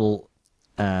like little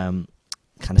kind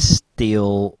of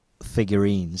steel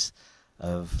figurines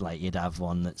of, like, you'd have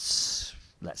one that's,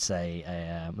 let's say,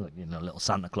 a little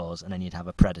Santa Claus, and then you'd have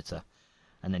a Predator,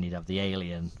 and then you'd have the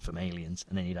alien from Aliens,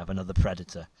 and then you'd have another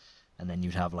Predator, and then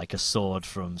you'd have like a sword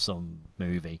from some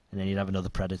movie, and then you'd have another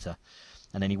Predator.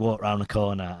 And then you walk round a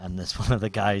corner and there's one of the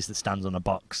guys that stands on a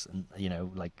box and,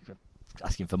 like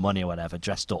asking for money or whatever,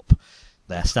 dressed up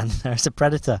there, standing there as a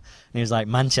Predator. And he was like,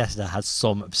 Manchester has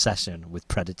some obsession with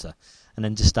Predator. And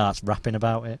then just starts rapping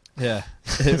about it. Yeah.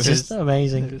 It's just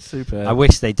amazing. It was super. I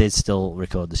wish they did still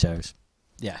record the shows.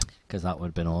 Yeah. Because that would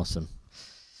have been awesome.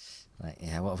 Like,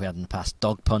 yeah, what have we had in the past?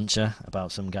 Dog Puncher,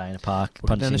 about some guy in a park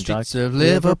Walking down punching the dogs. streets of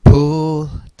Liverpool,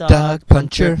 Dog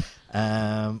Puncher.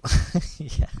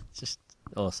 Yeah, just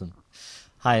awesome.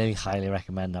 Highly, highly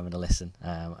recommend having a listen.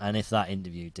 And if that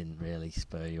interview didn't really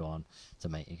spur you on to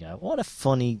make you go, what a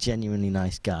funny, genuinely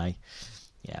nice guy.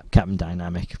 Yeah, Captain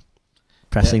Dynamic.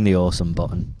 Pressing the awesome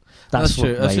button. That's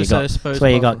true. That's where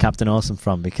you got Captain Awesome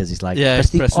from, because he's like, Yeah, press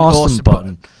the press the awesome awesome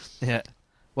button. Yeah.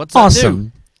 What's that do?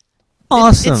 Awesome.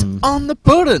 Awesome. It's on the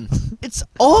button. It's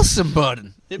awesome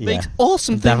button. It Yeah. makes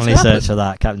awesome things Definitely happen. search for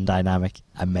that. Captain Dynamic.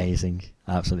 Amazing.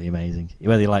 Absolutely amazing.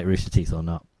 Whether you like Rooster Teeth or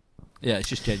not. Yeah, it's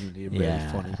just genuinely a really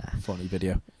Yeah. funny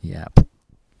video. Yep.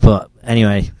 But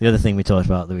anyway, the other thing we talked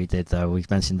about that we did, though, we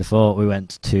mentioned before, we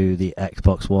went to the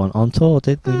Xbox One on tour,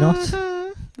 did we not?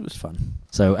 It was fun.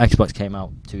 So Xbox came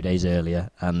out 2 days earlier,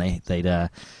 and they'd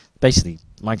basically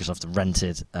Microsoft had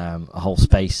rented a whole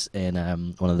space in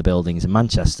one of the buildings in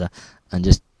Manchester, and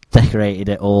just decorated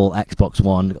it all Xbox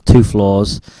One. Got 2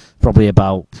 floors, probably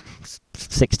about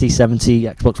 60, 70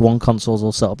 Xbox One consoles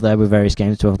all set up there with various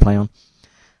games to have a play on.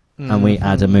 And we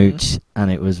had a mooch,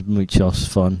 and it was muchos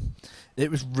fun. It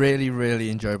was really, really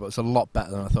enjoyable. It's a lot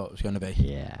better than I thought it was going to be.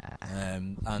 Yeah.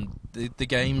 And the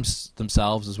games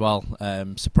themselves as well,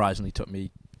 surprisingly took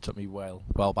me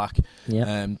well back.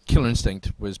 Yeah. Killer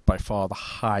Instinct was by far the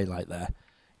highlight there.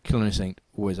 Killer Instinct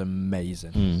was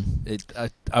amazing.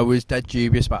 I was dead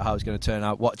dubious about how it was going to turn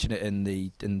out. Watching it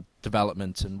in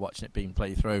development and watching it being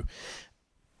played through,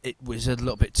 it was a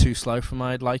little bit too slow for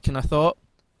my liking, I thought.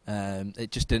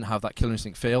 It just didn't have that Killer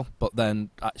Instinct feel. But then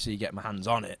actually getting my hands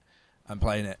on it and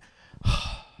playing it,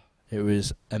 it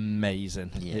was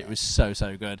amazing. Yeah. It was so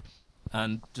good.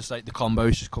 And just like the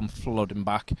combos just come flooding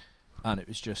back. And it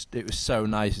was so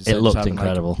nice. Instead of looked having,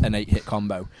 incredible. Like, an 8-hit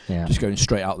combo. Yeah. Just going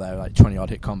straight out there, like 20-odd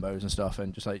hit combos and stuff,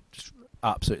 and just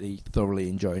absolutely thoroughly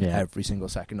enjoying every single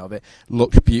second of it.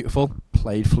 Looked beautiful,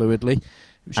 played fluidly. It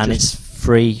was And just it's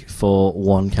free for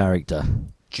one character.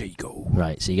 Jago.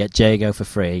 Right, so you get Jago for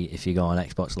free if you go on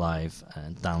Xbox Live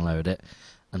and download it,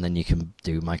 and then you can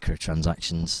do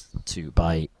microtransactions to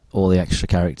buy all the extra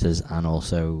characters and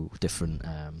also different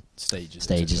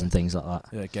stages and things like that.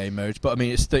 Yeah, game modes. But I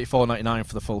mean, it's $34.99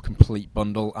 for the full complete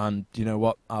bundle, and you know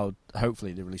what?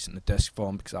 Hopefully they release it in the disc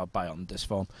form because I'll buy it on the disc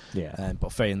form. Yeah.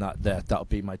 But failing that, that'll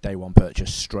be my day one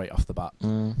purchase straight off the bat.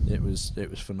 It was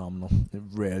phenomenal. It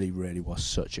really, really was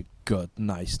such a good,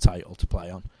 nice title to play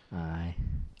on. Aye.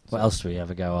 What else do we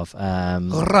ever go of?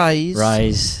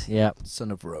 Rise. Yeah.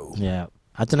 Son of Rome. Yeah.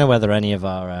 I don't know whether any of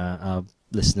our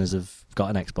listeners have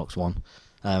got an Xbox One.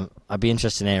 I'd be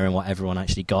interested in hearing what everyone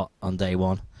actually got on day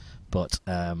one. But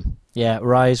yeah,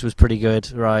 Rise was pretty good.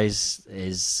 Rise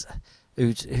is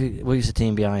who's the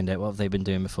team behind it? What have they been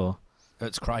doing before?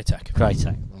 It's Crytek.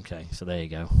 Crytek. Okay, so there you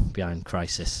go. Behind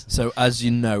Crysis. So as you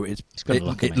know, it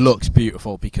looks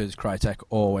beautiful because Crytek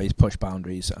always push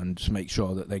boundaries and just make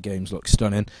sure that their games look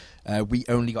stunning. We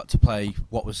only got to play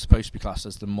what was supposed to be classed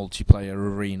as the multiplayer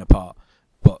arena part,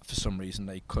 but for some reason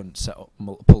they couldn't set up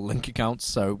multiple link accounts,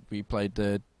 so we played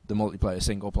the multiplayer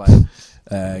single player,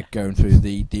 going through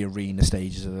the arena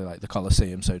stages of the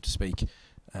Colosseum, so to speak.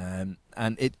 And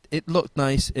it looked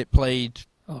nice. It played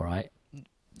all right.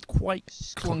 Quite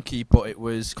clunky, but it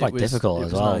was quite difficult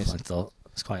as well. Nice. I thought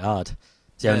it's quite hard.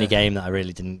 It's the only game that I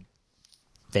really didn't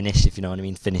finish, if you know what I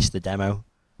mean. Finish the demo.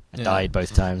 I died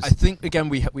both times. I think again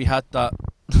we had that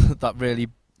that really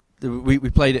we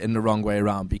played it in the wrong way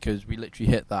around because we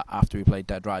literally hit that after we played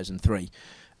Dead Rising 3.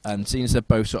 And seeing as they're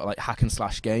both sort of like hack and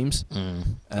slash games,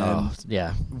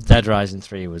 yeah, Dead Rising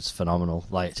 3 was phenomenal.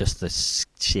 Like just the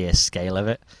sheer scale of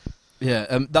it.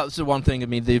 Yeah, that's the one thing. I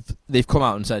mean, they've come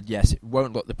out and said yes, it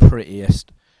won't look the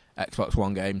prettiest Xbox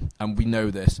One game, and we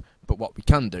know this. But what we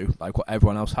can do, like what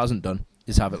everyone else hasn't done,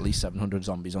 is have at least 700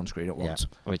 zombies on screen at once.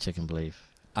 Yeah, which I can believe.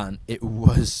 And it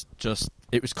was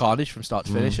carnage from start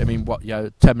to finish. I mean,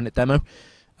 10-minute demo,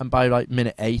 and by like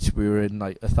minute 8, we were in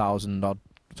like 1,000 odd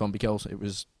zombie kills. It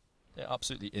was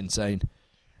absolutely insane,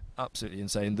 absolutely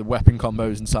insane. The weapon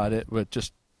combos inside it were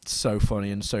just so funny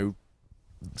and so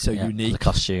unique. The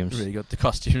costumes, really good. The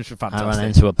costumes were fantastic. I ran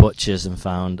into a butcher's and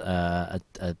found a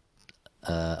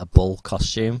bull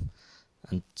costume,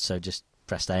 and so just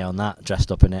pressed A on that,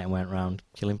 dressed up in it, and went around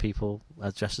killing people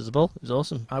dressed as a bull. It was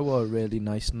awesome. I wore a really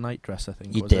nice night dress, I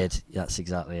think. You did. That's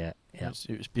exactly it. Yeah,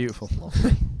 it was beautiful.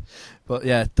 Lovely. But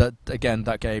yeah,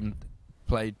 that game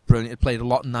played brilliant. It played a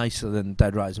lot nicer than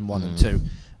Dead Rising 1 and 2.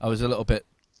 I was a little bit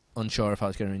unsure if I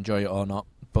was going to enjoy it or not,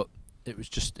 but it was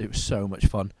so much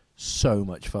fun. So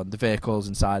much fun. The vehicles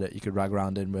inside it you could rag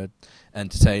around in were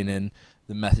entertaining.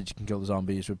 The methods you can kill the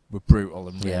zombies were brutal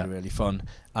and really, really fun.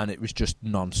 And it was just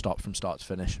non-stop from start to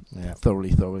finish. Yeah.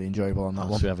 Thoroughly enjoyable on that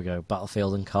one. Should we ever go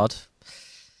Battlefield and COD?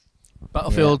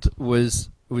 Battlefield was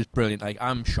brilliant. Like,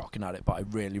 I'm shocking at it, but I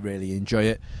really, really enjoy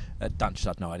it. Dan just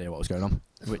had no idea what was going on,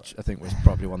 which I think was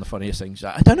probably one of the funniest things.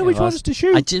 I don't know which ones to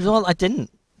shoot. I didn't.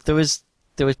 There was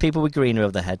people with green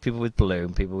over their head, people with blue,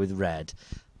 and people with red,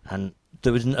 and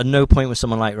there was at no point was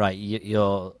someone like, right,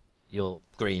 you're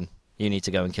green, you need to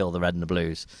go and kill the red and the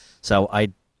blues. So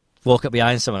I'd walk up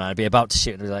behind someone and I'd be about to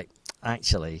shoot and I'd be like,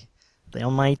 actually, they're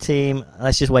on my team,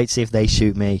 let's just wait to see if they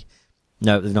shoot me.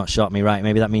 No, they've not shot me. Right,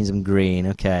 maybe that means I'm green.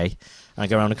 Okay. And I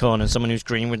go around the corner and someone who's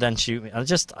green would then shoot me. I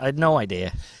had no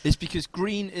idea. It's because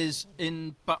green is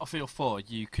in Battlefield 4.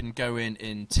 You can go in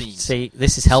teams. See,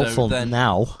 this is helpful then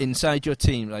now. Inside your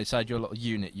team, like inside your little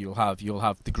unit, you'll have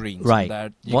the greens. Right.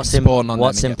 And you What's can spawn on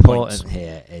what's them and get important points.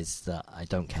 here is that I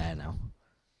don't care now.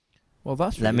 Well,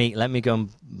 that's Let really- me go and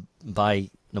buy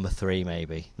number 3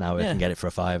 maybe. Now I Yeah. can get it for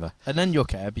a £5. And then you'll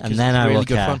care because And then it's I really will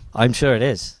good care. fun. I'm sure it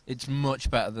is. It's much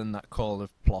better than that Call of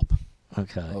Plop.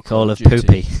 Okay. Or Call of Duty.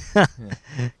 Poopy. Yeah.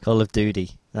 Call of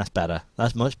Duty. That's better.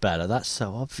 That's much better. That's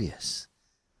so obvious.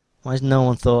 Why has no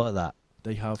one thought of that?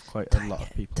 They have quite a lot of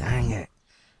people. Dang it.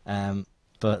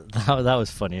 But that was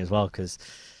funny as well because,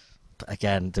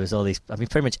 again, there was all these... I mean,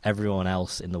 pretty much everyone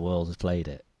else in the world has played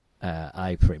it.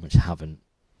 I pretty much haven't.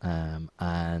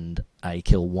 And I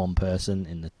killed one person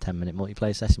in the 10-minute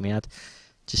multiplayer session we had.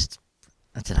 Just,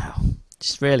 I don't know.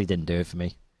 Just really didn't do it for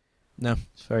me. No.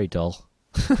 It's very dull.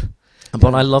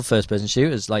 But I love first-person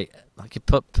shooters. Like you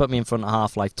put me in front of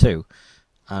Half-Life 2,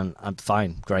 and I'm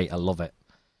fine, great, I love it.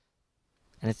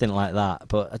 Anything like that.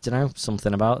 But I don't know,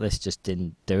 something about this just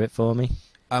didn't do it for me.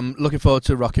 I'm looking forward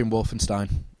to rocking Wolfenstein.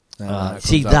 when that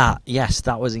See comes out. that? Yes,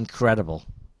 that was incredible.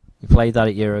 We played that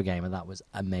at Eurogamer. That was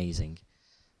amazing.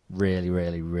 Really,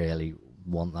 really, really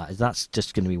want that. That's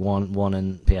just going to be one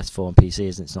on PS4 and PC,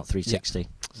 isn't it? It's not 360.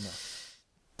 No.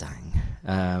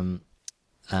 Dang.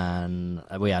 And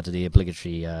we had the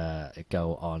obligatory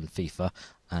go on FIFA,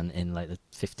 and in like the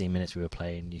 15 minutes we were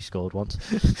playing, you scored once.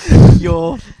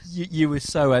 You were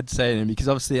so entertaining because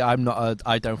obviously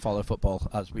I don't follow football,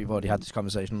 as we've already had this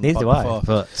conversation on the Neither do pod I, before.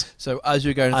 but So as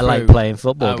you're going I through, like playing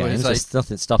football I was games. like- There's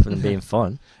nothing stopping them being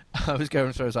fun. I was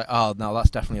going through, I was like, oh, no, that's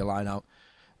definitely a line out.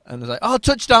 And I was like, oh,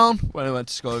 touchdown, when I went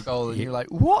to score a goal. And Yeah. you're like,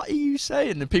 what are you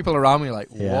saying? And people around me are like,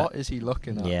 Yeah. what is he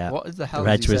looking at? Yeah. What is the hell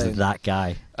Reg is he was saying? that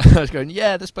guy. I was going,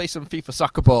 yeah, let's play some FIFA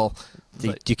soccer ball. It's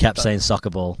like, You kept that- saying soccer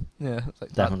ball. yeah, it's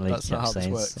like, Definitely that's not kept how this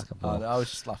saying works. soccer ball. I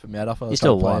was just laughing my head off. I was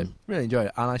still trying to play won. it. Really enjoyed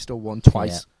it. And I still won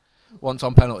twice. Once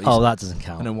on penalties. Oh, that doesn't and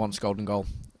count. then once golden goal,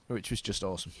 which was just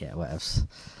awesome. Yeah, what else?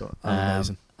 But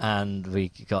amazing. And we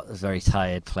got very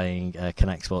tired playing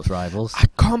Connect Sports Rivals. I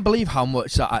can't believe how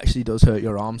much that actually does hurt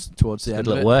your arms towards the Good end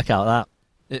of little it. workout,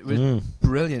 that. It was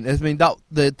brilliant. I mean, that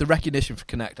the recognition for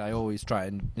Connect, I always try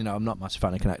and, I'm not a massive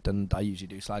fan of Connect, and I usually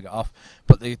do slag it off.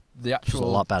 But the It was a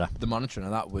actual lot better. the monitoring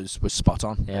of that was spot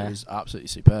on. Yeah. It was absolutely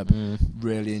superb, Mm.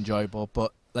 really enjoyable.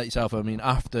 But like yourself, I mean,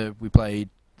 after we played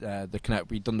the Connect,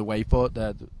 we'd done the waveboard,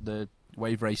 the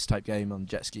wave race type game on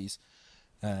jet skis,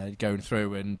 going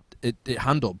through, and it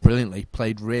handled brilliantly.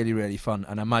 Played really, really fun.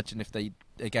 And I imagine if they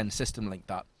again system linked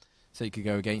that, so you could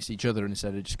go against each other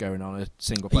instead of just going on a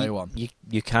single player one.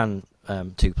 You can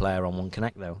 2-player on one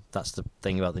Connect though. That's the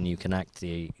thing about the new Connect.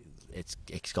 It's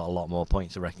got a lot more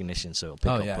points of recognition, so it'll pick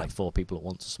up yeah. like 4 people at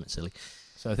once or something silly.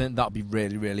 So I think that'd be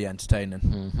really, really entertaining.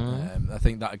 Mm-hmm. I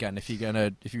think that again, if you get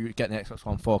an Xbox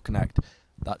One 4 Connect,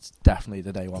 that's definitely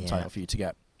the day one Yeah. title for you to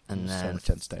get. And so then much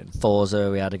entertaining.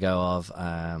 Forza we had a go of,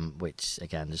 which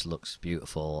again just looks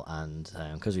beautiful. And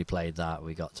because we played that,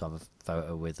 we got to have a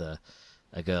photo with a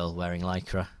girl wearing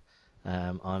lycra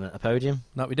on a podium.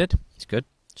 That we did. It's good.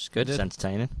 It's good. We It's did.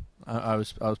 entertaining. I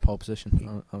was pole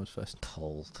position. I was first.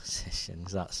 Pole position.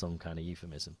 Is that some kind of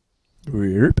euphemism?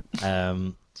 Yep.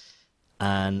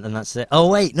 And that's it. Oh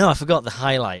wait, no, I forgot the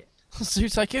highlight. Zoo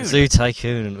Tycoon. Zoo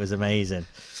Tycoon was amazing.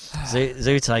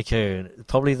 Zoo Tycoon,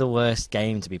 probably the worst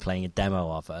game to be playing a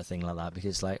demo of, a thing like that,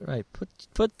 because like, right,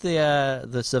 put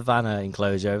the savannah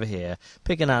enclosure over here,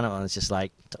 pick an animal, and it's just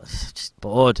like, just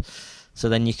bored. So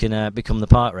then you can become the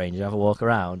park ranger, have a walk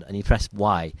around, and you press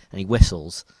Y, and he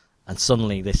whistles, and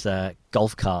suddenly this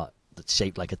golf cart that's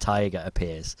shaped like a tiger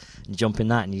appears, and you jump in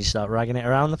that, and you start ragging it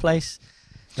around the place,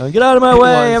 going, get out of my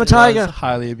way, I'm a tiger.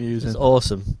 Highly amusing. It's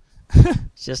awesome.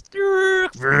 It's just oh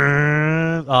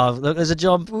look, there's a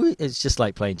jump. It's just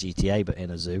like playing GTA but in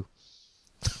a zoo.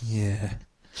 Yeah.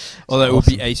 Although it would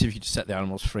be awesome. ace if you just set the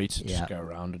animals free to Yeah. just go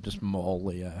around and just maul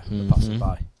the Mhm.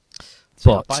 passersby.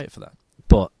 So I'll But buy it for that.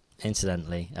 but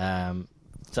incidentally,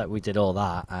 so we did all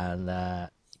that, and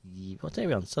what day are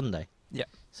we on? Sunday. Yeah.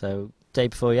 So day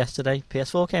before yesterday,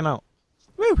 PS4 came out.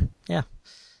 Woo! Yeah.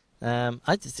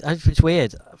 It's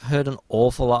weird. I've heard an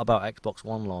awful lot about Xbox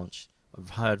One launch.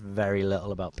 I've heard very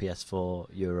little about PS4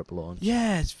 Europe launch.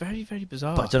 Yeah, it's very, very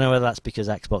bizarre. But I don't know whether that's because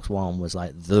Xbox One was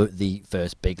like the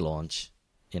first big launch.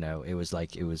 It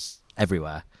was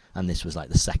everywhere, and this was like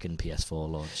the second PS4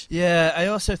 launch. Yeah, I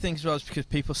also think as well it's because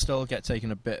people still get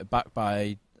taken a bit aback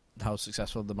by how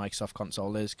successful the Microsoft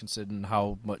console is, considering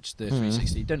how much the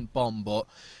 360 didn't bomb, but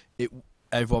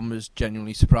everyone was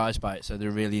genuinely surprised by it, so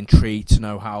they're really intrigued to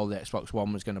know how the Xbox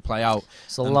One was going to play out.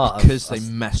 It's a And lot because of,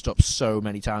 they messed up so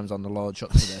many times on the launch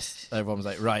up to this. Everyone was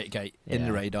like, right, okay, in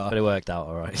the radar. But it worked out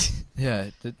all right. Yeah,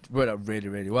 it worked out really,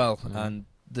 really well. Mm. And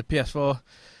the PS4,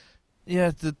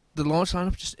 yeah, the launch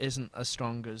lineup just isn't as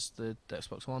strong as the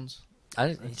Xbox Ones.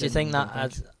 Do you think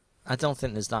that? I don't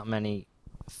think there's that many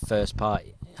first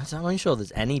party. I'm unsure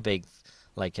there's any big,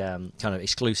 like, kind of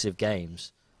exclusive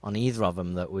games on either of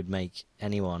them that would make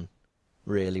anyone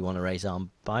really want to race on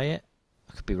buy it.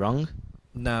 I could be wrong.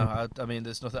 No, I mean,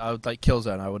 there's nothing. I would like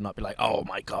Killzone. I would not be like, oh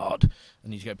my god, I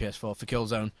need to get PS4 for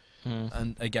Killzone.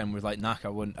 And again, with like Knack, I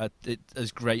wouldn't.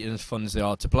 As great and as fun as they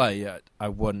are to play, I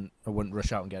wouldn't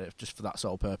rush out and get it just for that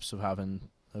sole purpose of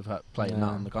playing that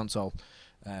on the console.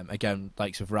 Again,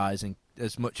 likes of Rise, and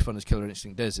as much fun as Killer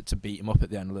Instinct is, it's to beat him up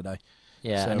at the end of the day.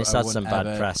 Yeah, So and it's I had some wouldn't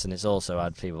bad press, and it's also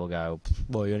had people go,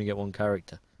 well, you only get one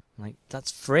character. I'm like,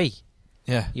 that's free.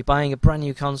 Yeah, You're buying a brand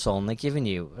new console, and they're giving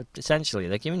you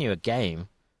a game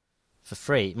for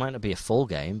free. It might not be a full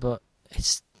game, but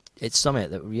it's something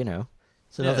that,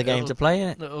 it's another game to play in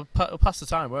it. It'll pass the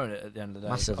time, won't it? At the end of the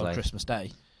day, Massively. on Christmas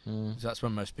Day, 'cause that's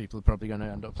when most people are probably going to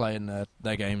end up playing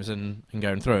their games and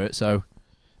going through it. So,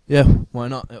 yeah, why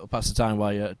not? It'll pass the time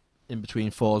while you're in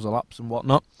between Forza laps and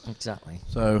whatnot. Exactly.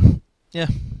 So, yeah.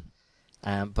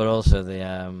 But also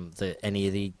the any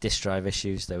of the disk drive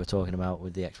issues they were talking about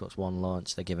with the Xbox One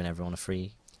launch, they're giving everyone a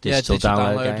free digital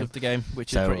download game. of the game,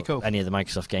 which So is pretty cool. any of the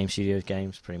Microsoft Game Studios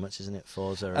games, pretty much, isn't it?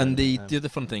 Forza. And the other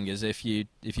fun thing is, if you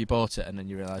bought it and then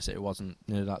you realise that it wasn't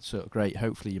that sort of great,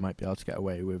 hopefully you might be able to get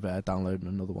away with downloading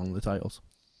another one of the titles.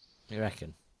 You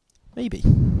reckon? Maybe.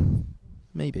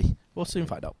 We'll soon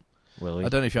find out. Will we? I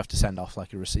don't know if you have to send off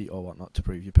like a receipt or whatnot to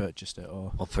prove you purchased it,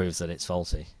 or prove that it's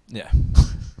faulty. yeah.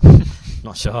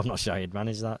 Not sure. I'm not sure you'd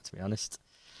manage that, to be honest.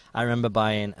 I remember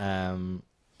buying. In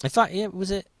fact,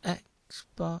 was it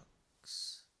Xbox?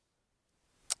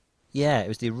 Yeah, it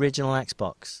was the original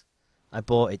Xbox. I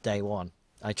bought it day one.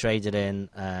 I traded in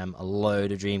a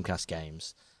load of Dreamcast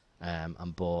games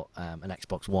and bought an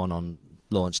Xbox One on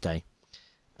launch day.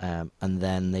 And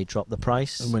then they dropped the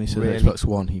price. And when he says really. Xbox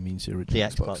One, he means the original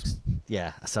The Xbox.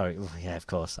 Yeah, sorry. Yeah, of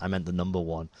course. I meant the number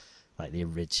one, like the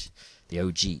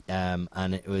OG.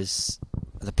 And it was,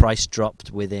 the price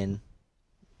dropped within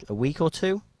a week or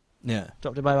two. Yeah.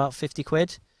 Dropped it by about 50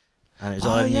 quid. And it was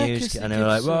all in yeah, news. 'cause And it they were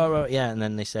like, gives, whoa, yeah. And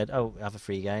then they said, oh, have a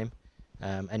free game.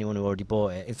 Anyone who already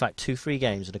bought it. In fact, 2 free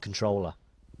games and a controller.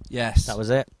 Yes. That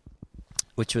was it.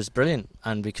 Which was brilliant.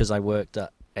 And because I worked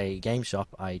at a game shop,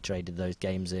 I traded those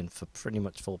games in for pretty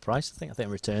much full price. I think I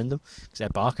returned them because they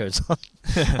had barcodes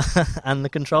on. And the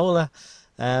controller.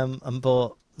 And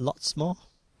bought lots more.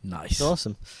 Nice. It's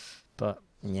awesome. But,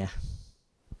 yeah.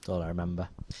 That's all I remember.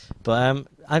 But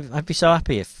I'd be so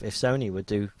happy if Sony would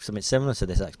do something similar to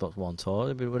this Xbox One tour.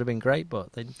 It would have been great,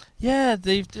 but they... Yeah,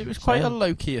 it was quite a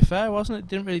low-key affair, wasn't it?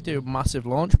 Didn't really do a massive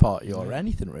launch party or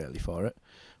anything really for it,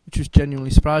 which was genuinely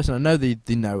surprising. I know they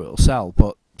know it'll sell,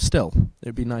 but still,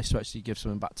 it'd be nice to actually give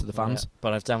something back to the fans. Yeah,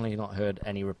 but I've definitely not heard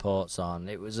any reports on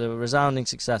it was a resounding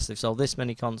success. They've sold this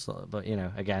many consoles, but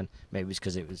again, maybe it's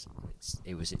because it was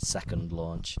its second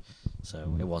launch,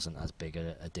 so it wasn't as big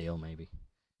a deal, maybe.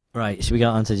 Right, should we get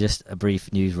on to just a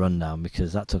brief news rundown,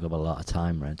 because that took up a lot of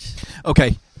time, Reg?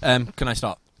 Okay, can I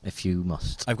start? If you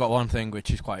must. I've got one thing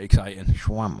which is quite exciting.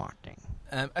 One more thing.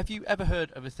 Have you ever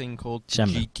heard of a thing called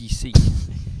Shenmue. GDC?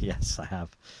 Yes, I have.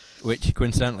 Which,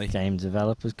 coincidentally, Game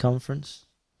Developers Conference.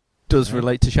 does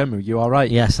relate to Shenmue. You are right.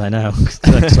 Yes, I know.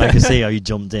 So I can see how you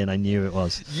jumped in. I knew it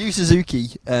was. Yu Suzuki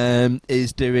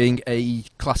is doing a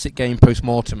classic game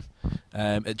post-mortem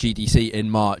at GDC in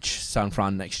March, San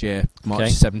Fran next year,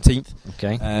 March 17th,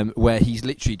 Okay. where he's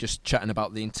literally just chatting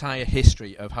about the entire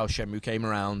history of how Shenmue came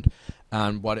around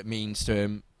and what it means to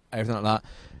him, everything like that.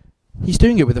 He's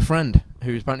doing it with a friend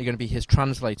who's apparently going to be his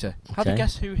translator. Have you Okay.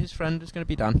 guess who his friend is going to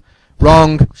be, Dan?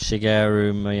 Wrong.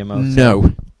 Shigeru Miyamoto.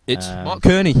 No. It's Mark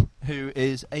Um, Kearney, who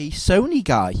is a Sony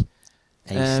guy.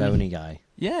 A Sony guy.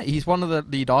 Yeah, he's one of the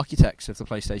lead architects of the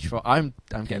PlayStation 4. I'm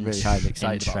getting really highly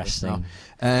excited about this now.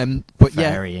 But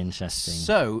Very interesting.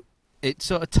 So it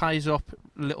sort of ties up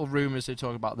little rumours they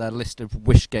talk about their list of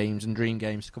wish games and dream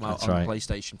games to come out That's on right. the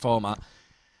PlayStation format.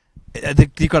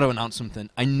 They've got to announce something.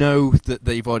 I know that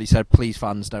they've already said, please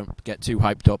fans, don't get too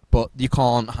hyped up, but you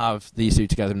can't have these two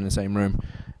together in the same room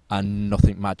and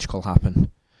nothing magical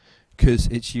happen. Because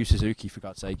it's Yu Suzuki, for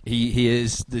God's sake.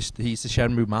 He's the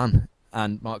Shenmue man,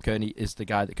 and Mark Kearney is the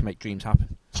guy that can make dreams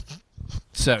happen.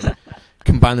 So,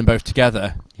 combine them both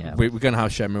together, Yeah. we're going to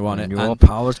have Shenmue on it. Your And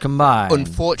powers combined.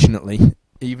 unfortunately,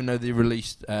 even though they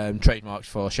released trademarks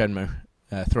for Shenmue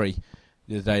 3,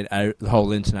 the other day, the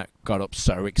whole internet got up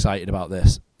so excited about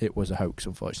this. It was a hoax.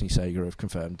 Unfortunately, Sega have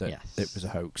confirmed that Yes. it was a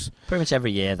hoax. Pretty much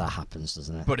every year that happens,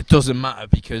 doesn't it? But it doesn't matter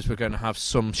because we're going to have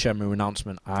some Shenmue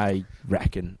announcement, I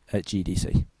reckon, at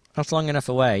GDC. That's long enough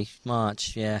away.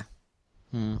 March, yeah.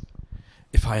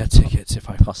 If I had tickets, if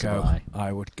I could Possible, go, aye.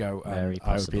 I would go. Very I would be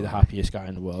possible, the aye. happiest guy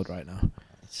in the world right now.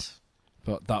 It's-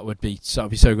 But that would be so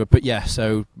good. But yeah,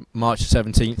 so March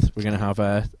 17th, we're going to have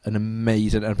an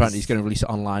amazing, and apparently he's going to release it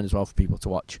online as well for people to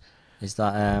watch. Is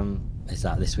that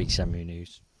this week's Shenmue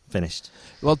news finished?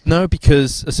 Well, no,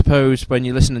 because I suppose when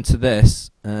you're listening to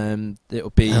this, it'll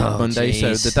be Oh, Monday,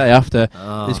 jeez. so the day after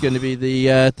Oh, is going to be the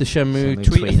Shenmue Shenmue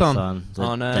tweetathon. tweetathon.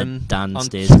 on, The Dan on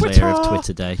steers clear Twitter. of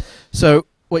Twitter Day. So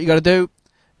what you got to do,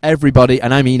 everybody,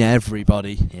 and I mean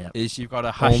everybody, Yeah. is you've got to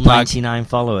All hashtag 99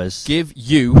 followers. give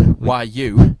you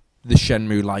the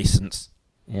Shenmue license,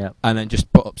 Yeah. and then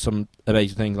just put up some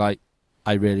amazing thing like,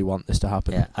 I really want this to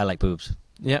happen. Yeah, I like boobs.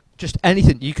 Yeah, just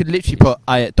anything. You could literally put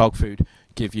I ate dog food,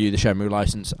 give you the Shenmue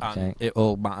license, and Okay.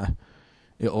 it'll matter.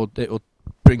 It'll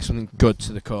bring something good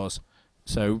to the cause.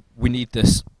 So we need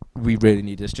this. We really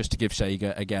need this just to give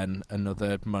Sega again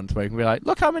another month where we can be like,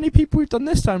 look how many people we've done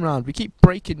this time round. We keep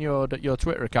breaking your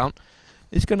Twitter account.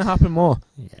 It's going to happen more.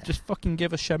 Yeah. Just fucking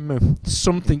give us Shenmue.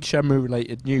 Something Shenmue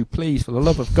related new, please, for the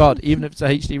love of God. Even if it's a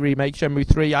HD remake, Shenmue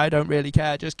 3, I don't really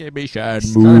care. Just give me It's gotta be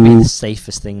the Shenmue.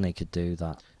 safest thing they could do,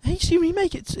 that. HD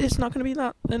remake, it's not going to be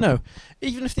that. No.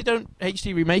 Even if they don't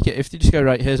HD remake it, if they just go,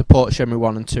 right, here's a port of Shenmue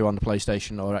 1 and 2 on the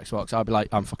PlayStation or Xbox, I'll be like,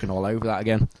 I'm fucking all over that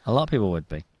again. A lot of people would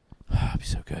be. That'd be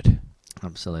so good.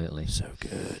 Absolutely. So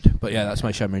good. But yeah, that's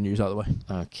my Shenmue news out of the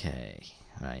way. Okay.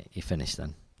 Right, you finished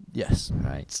then. Yes.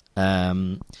 Right.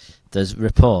 There's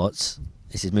reports.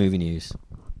 This is movie news.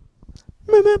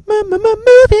 Movie No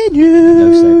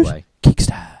news. segue.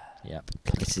 Kickstarter. Yep.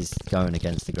 This is going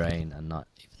against the grain and not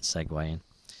even segueing.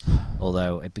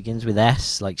 Although it begins with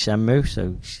S, like Shenmue,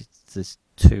 so there's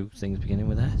two things beginning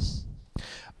with S.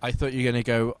 I thought you were going to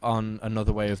go on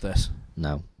another way of this.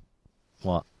 No.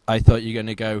 What? I thought you were going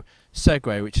to go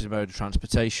Segway, which is a mode of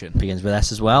transportation. Begins with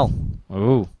S as well.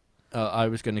 Ooh. I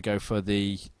was going to go for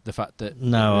the fact that...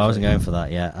 No, I wasn't going for that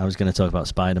yet. I was going to talk about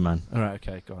Spider-Man. All right,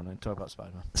 okay, go on then. Talk about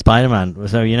Spider-Man. Spider-Man.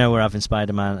 So you know we're having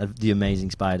Spider-Man, the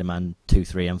Amazing Spider-Man 2,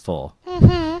 3, and 4.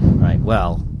 Right.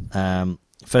 Well,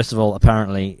 first of all,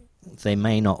 apparently they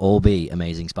may not all be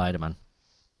Amazing Spider-Man.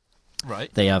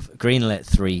 Right. They have greenlit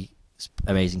 3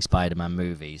 Amazing Spider-Man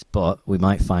movies, but we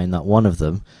might find that one of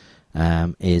them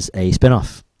is a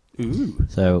spin-off. Ooh.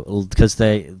 So because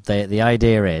the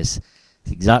idea is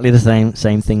exactly the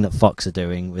same thing that Fox are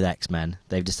doing with X-Men.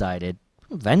 They've decided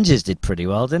Avengers did pretty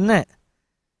well, didn't it?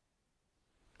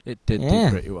 It did Yeah. do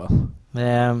pretty well.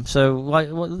 So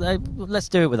let's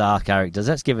do it with our characters.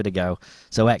 Let's give it a go.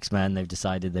 So X-Men, they've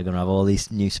decided they're going to have all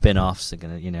these new spin-offs. They're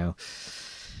going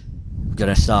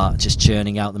to start just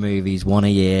churning out the movies, one a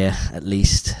year at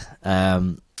least.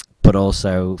 But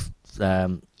also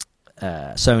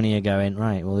Sony are going,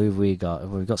 right, well, who have we got?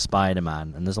 We've got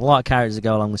Spider-Man, and there's a lot of characters that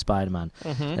go along with Spider-Man.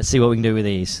 Let's see what we can do with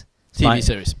these. TV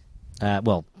series.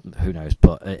 Well, who knows?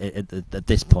 But at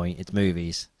this point, it's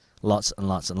movies. Lots and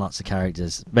lots and lots of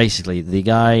characters. Basically, the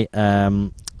guy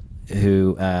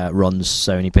who runs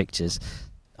Sony Pictures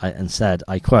and said,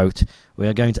 I quote, "We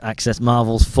are going to access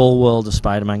Marvel's full world of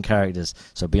Spider-Man characters,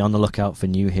 so be on the lookout for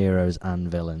new heroes and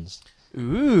villains."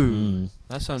 Ooh.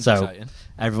 That sounds So- exciting.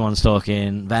 Everyone's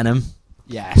talking Venom.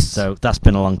 Yes. So that's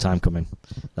been a long time coming.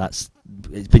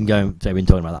 They've been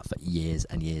talking about that for years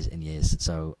and years and years.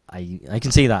 So I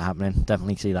can see that happening.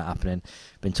 Definitely see that happening.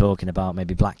 Been talking about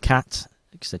maybe Black Cat,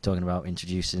 because they're talking about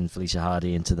introducing Felicia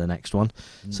Hardy into the next one.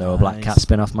 So a Black Cat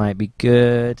spin-off might be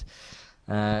good.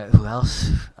 Who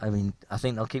else? I mean, I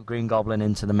think they'll keep Green Goblin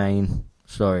into the main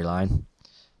storyline.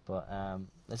 But I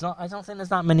don't think there's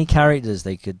that many characters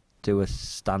they could do a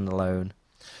standalone.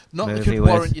 Not that movie could with.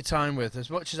 warrant your time with.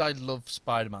 As much as I love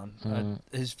Spider-Man,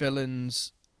 his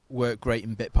villains work great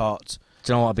in bit parts.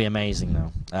 Do you know what would be amazing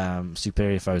though?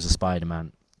 Superior Foes of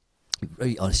Spider-Man.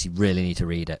 You honestly really need to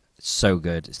read it. It's so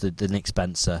good. It's the Nick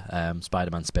Spencer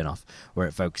Spider-Man spin-off where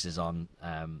it focuses on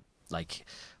like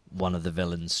one of the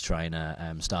villains trying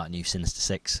to start a new Sinister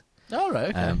Six. All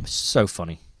right. Okay. So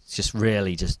funny. It's just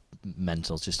really just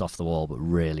mental, just off the wall, but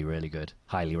really, really good.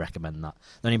 Highly recommend that.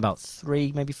 Only about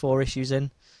 3, maybe 4 issues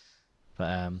in.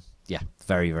 But yeah,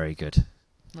 very, very good.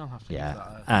 I'll have to give Yeah,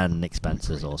 that and Nick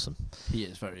Spencer's awesome. he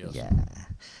is very awesome.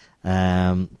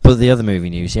 Yeah. But the other movie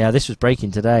news, this was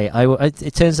breaking today.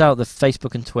 It turns out that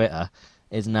Facebook and Twitter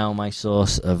is now my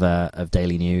source of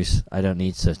daily news. I don't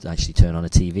need to actually turn on a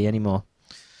TV anymore.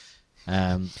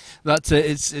 That's it.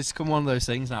 It's come one of those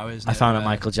things now, isn't it? I found out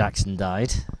Michael Jackson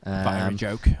died. Battery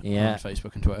joke. yeah. On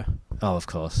Facebook and Twitter. Oh, of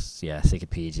course. Yeah,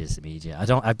 Wikipedia's the media.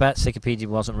 I bet Wikipedia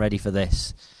wasn't ready for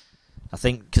this. I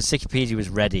think because Wikipedia was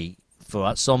ready for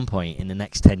at some point in the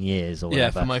next 10 years or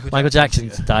whatever. Yeah, for Michael Jackson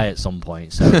to die at some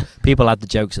point, so people had the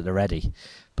jokes at the ready.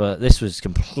 But this was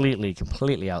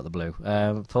completely out of the blue.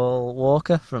 Paul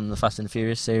Walker from the Fast and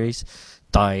Furious series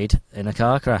died in a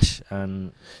car crash.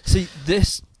 And see,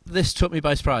 this took me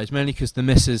by surprise, mainly because the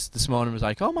missus this morning was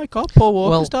like, "Oh my God, Paul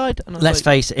Walker's died." And I was let's like,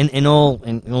 face it, in all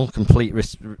complete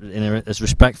in as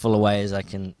respectful a way as I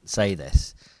can say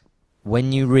this,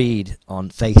 when you read on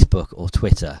Facebook or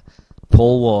Twitter,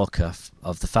 Paul Walker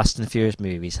of the Fast and Furious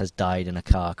movies has died in a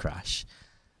car crash,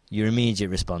 your immediate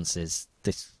response is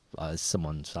this: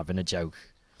 someone's having a joke.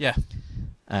 Yeah.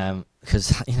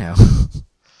 Because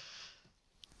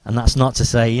and that's not to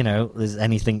say there's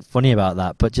anything funny about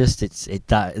that, but just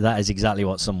that is exactly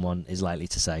what someone is likely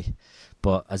to say.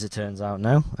 But as it turns out,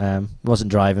 no,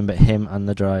 wasn't driving, but him and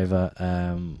the driver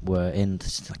were in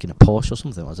like in a Porsche or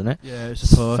something, wasn't it? Yeah, it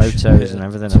was a Porsche. Photos and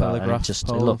everything about it. Telegraph It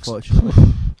pole, looks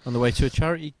unfortunately. On the way to a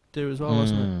charity do as well,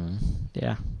 wasn't it?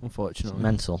 Yeah, Unfortunately.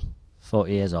 mental.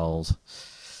 40 years old.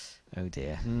 Oh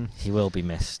dear, he will be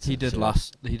missed. He did So-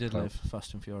 He did live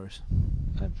Fast and Furious.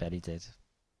 I bet he did.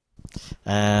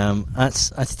 Do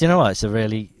you know what? It's a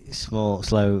really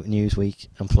slow news week,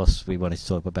 and plus we wanted to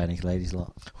talk about Bare Naked Ladies a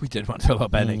lot. We did want to talk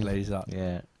about Bare Naked Ladies. That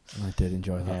Yeah, I did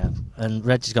enjoy that. yeah. And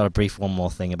Reg has got a brief one more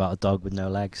thing about a dog with no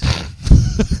legs.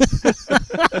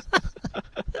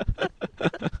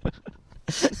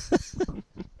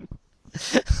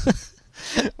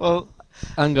 Well,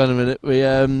 hang on a minute.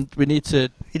 We need to.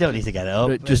 You don't need to get it up.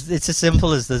 Right, It's as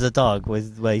simple as there's a dog where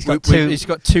he's got He's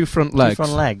got two front legs. two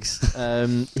front legs.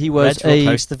 He Reg was will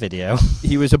post the video.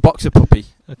 he was a boxer puppy.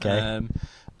 Okay.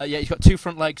 Yeah, he's got two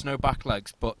front legs, no back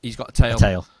legs, but he's got a tail. A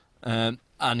tail.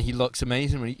 And he looks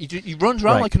amazing. He runs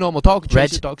around Right. like a normal dog.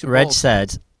 Chases dogs and Reg balls.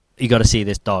 said, "You got to see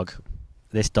this dog.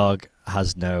 This dog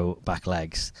has no back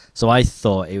legs." So I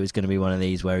thought it was going to be one of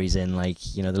these where he's in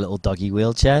the little doggy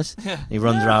wheelchairs. Yeah. He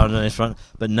runs around on his front,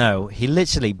 but no, he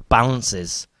literally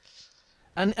balances,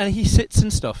 And he sits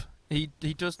and stuff. He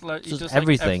does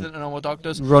everything. like a normal dog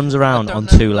does. runs I around don't on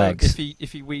know, two though, legs.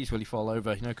 If he wheezes, will he fall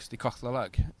over? Because they cock the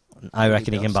leg. I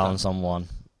reckon he Maybe can I'll balance on one.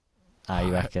 I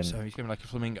reckon. So he's going to be like a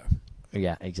flamingo.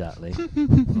 Yeah, exactly.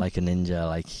 Like a ninja,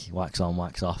 like wax on,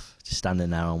 wax off, just standing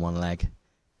there on one leg.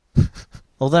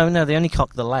 Although, no, they only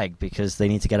cock the leg because they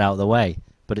need to get out of the way.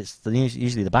 But it's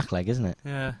usually the back leg, isn't it?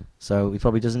 Yeah. So he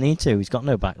probably doesn't need to. He's got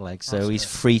no back leg, so That's he's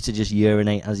fair. free to just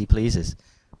urinate as he pleases.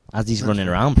 As he's running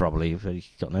around, probably, but he's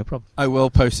got no problem. I will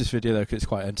post this video, though, because it's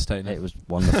quite entertaining. It was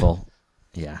wonderful.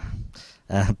 Yeah.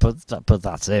 But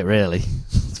that's it, really.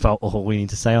 It's about all we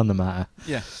need to say on the matter.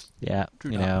 Yeah. Yeah,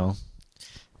 True you that. know.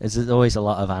 There's always a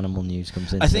lot of animal news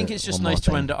comes in. I think it's just nice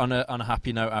to end it on a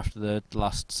happy note after the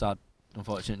last sad,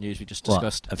 unfortunate news we just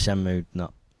discussed. Of Shenmue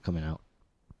not coming out.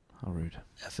 How rude.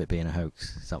 Of it being a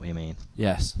hoax. Is that what you mean?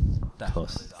 Yes. Of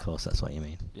course, that's what you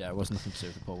mean. Yeah, it was nothing to do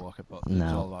with Paul Walker, but it No.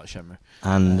 was all about Shenmue.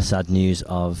 And the sad news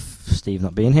of Steve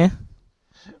not being here.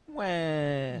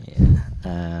 Where?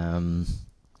 Yeah.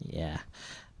 Yeah.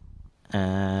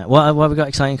 What have we got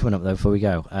exciting coming up though before we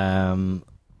go?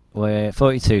 We're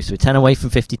 42, so we're 10 away from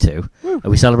 52. Woo. Are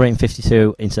we celebrating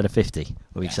 52 instead of 50? Or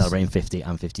are we Yes. celebrating 50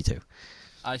 and 52?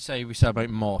 I say we celebrate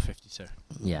more 52.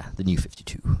 Yeah, the new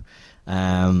 52.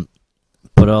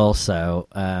 But also,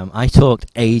 I talked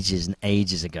ages and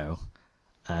ages ago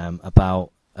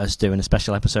about us doing a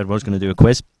special episode where I was going to do a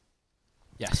quiz.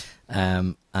 Yes.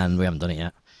 And we haven't done it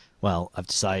yet. Well, I've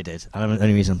decided, and the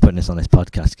only reason I'm putting this on this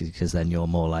podcast is because then you're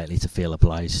more likely to feel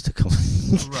obliged to come.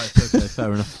 Right, okay,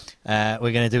 fair enough.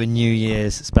 We're going to do a New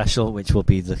Year's special, which will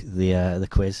be the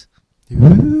quiz.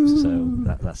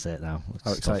 So that's it now.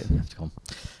 How exciting. You have to come.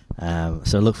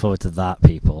 So look forward to that,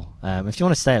 people. If you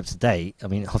want to stay up to date, I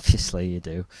mean, obviously you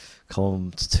do,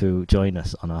 come to join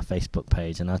us on our Facebook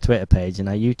page and our Twitter page and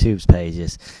our YouTube's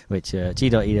pages, which are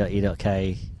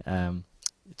g.e.e.k,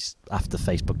 just after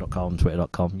facebook.com,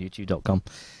 twitter.com, youtube.com.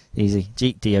 Easy.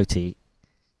 G.dot,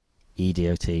 E.dot,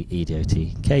 E.dot,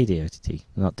 K.dot,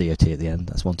 not DOT at the end.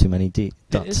 That's one too many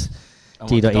dots.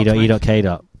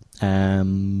 G.e.e.k.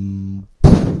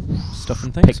 Stuff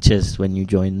and things. Pictures when you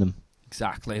join them.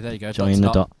 Exactly, there you go. Join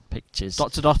the dot pictures.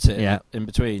 Dot to dot it Yeah. in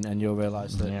between, and you'll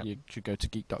realise that Yeah. you should go to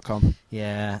geek.com.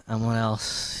 Yeah, and what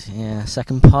else? Yeah,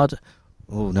 second pod.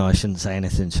 Oh, no, I shouldn't say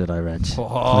anything, should I, Reg? Oh,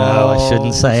 No, I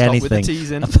shouldn't say stop anything with the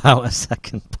teasing. about a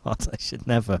second pod. I should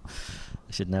never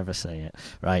say it.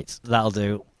 Right, that'll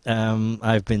do.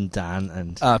 I've been Dan,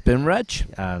 and I've been Reg.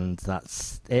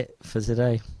 that's it for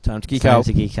today. Time to geek Time out.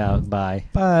 to geek out. Bye.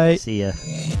 Bye. See ya.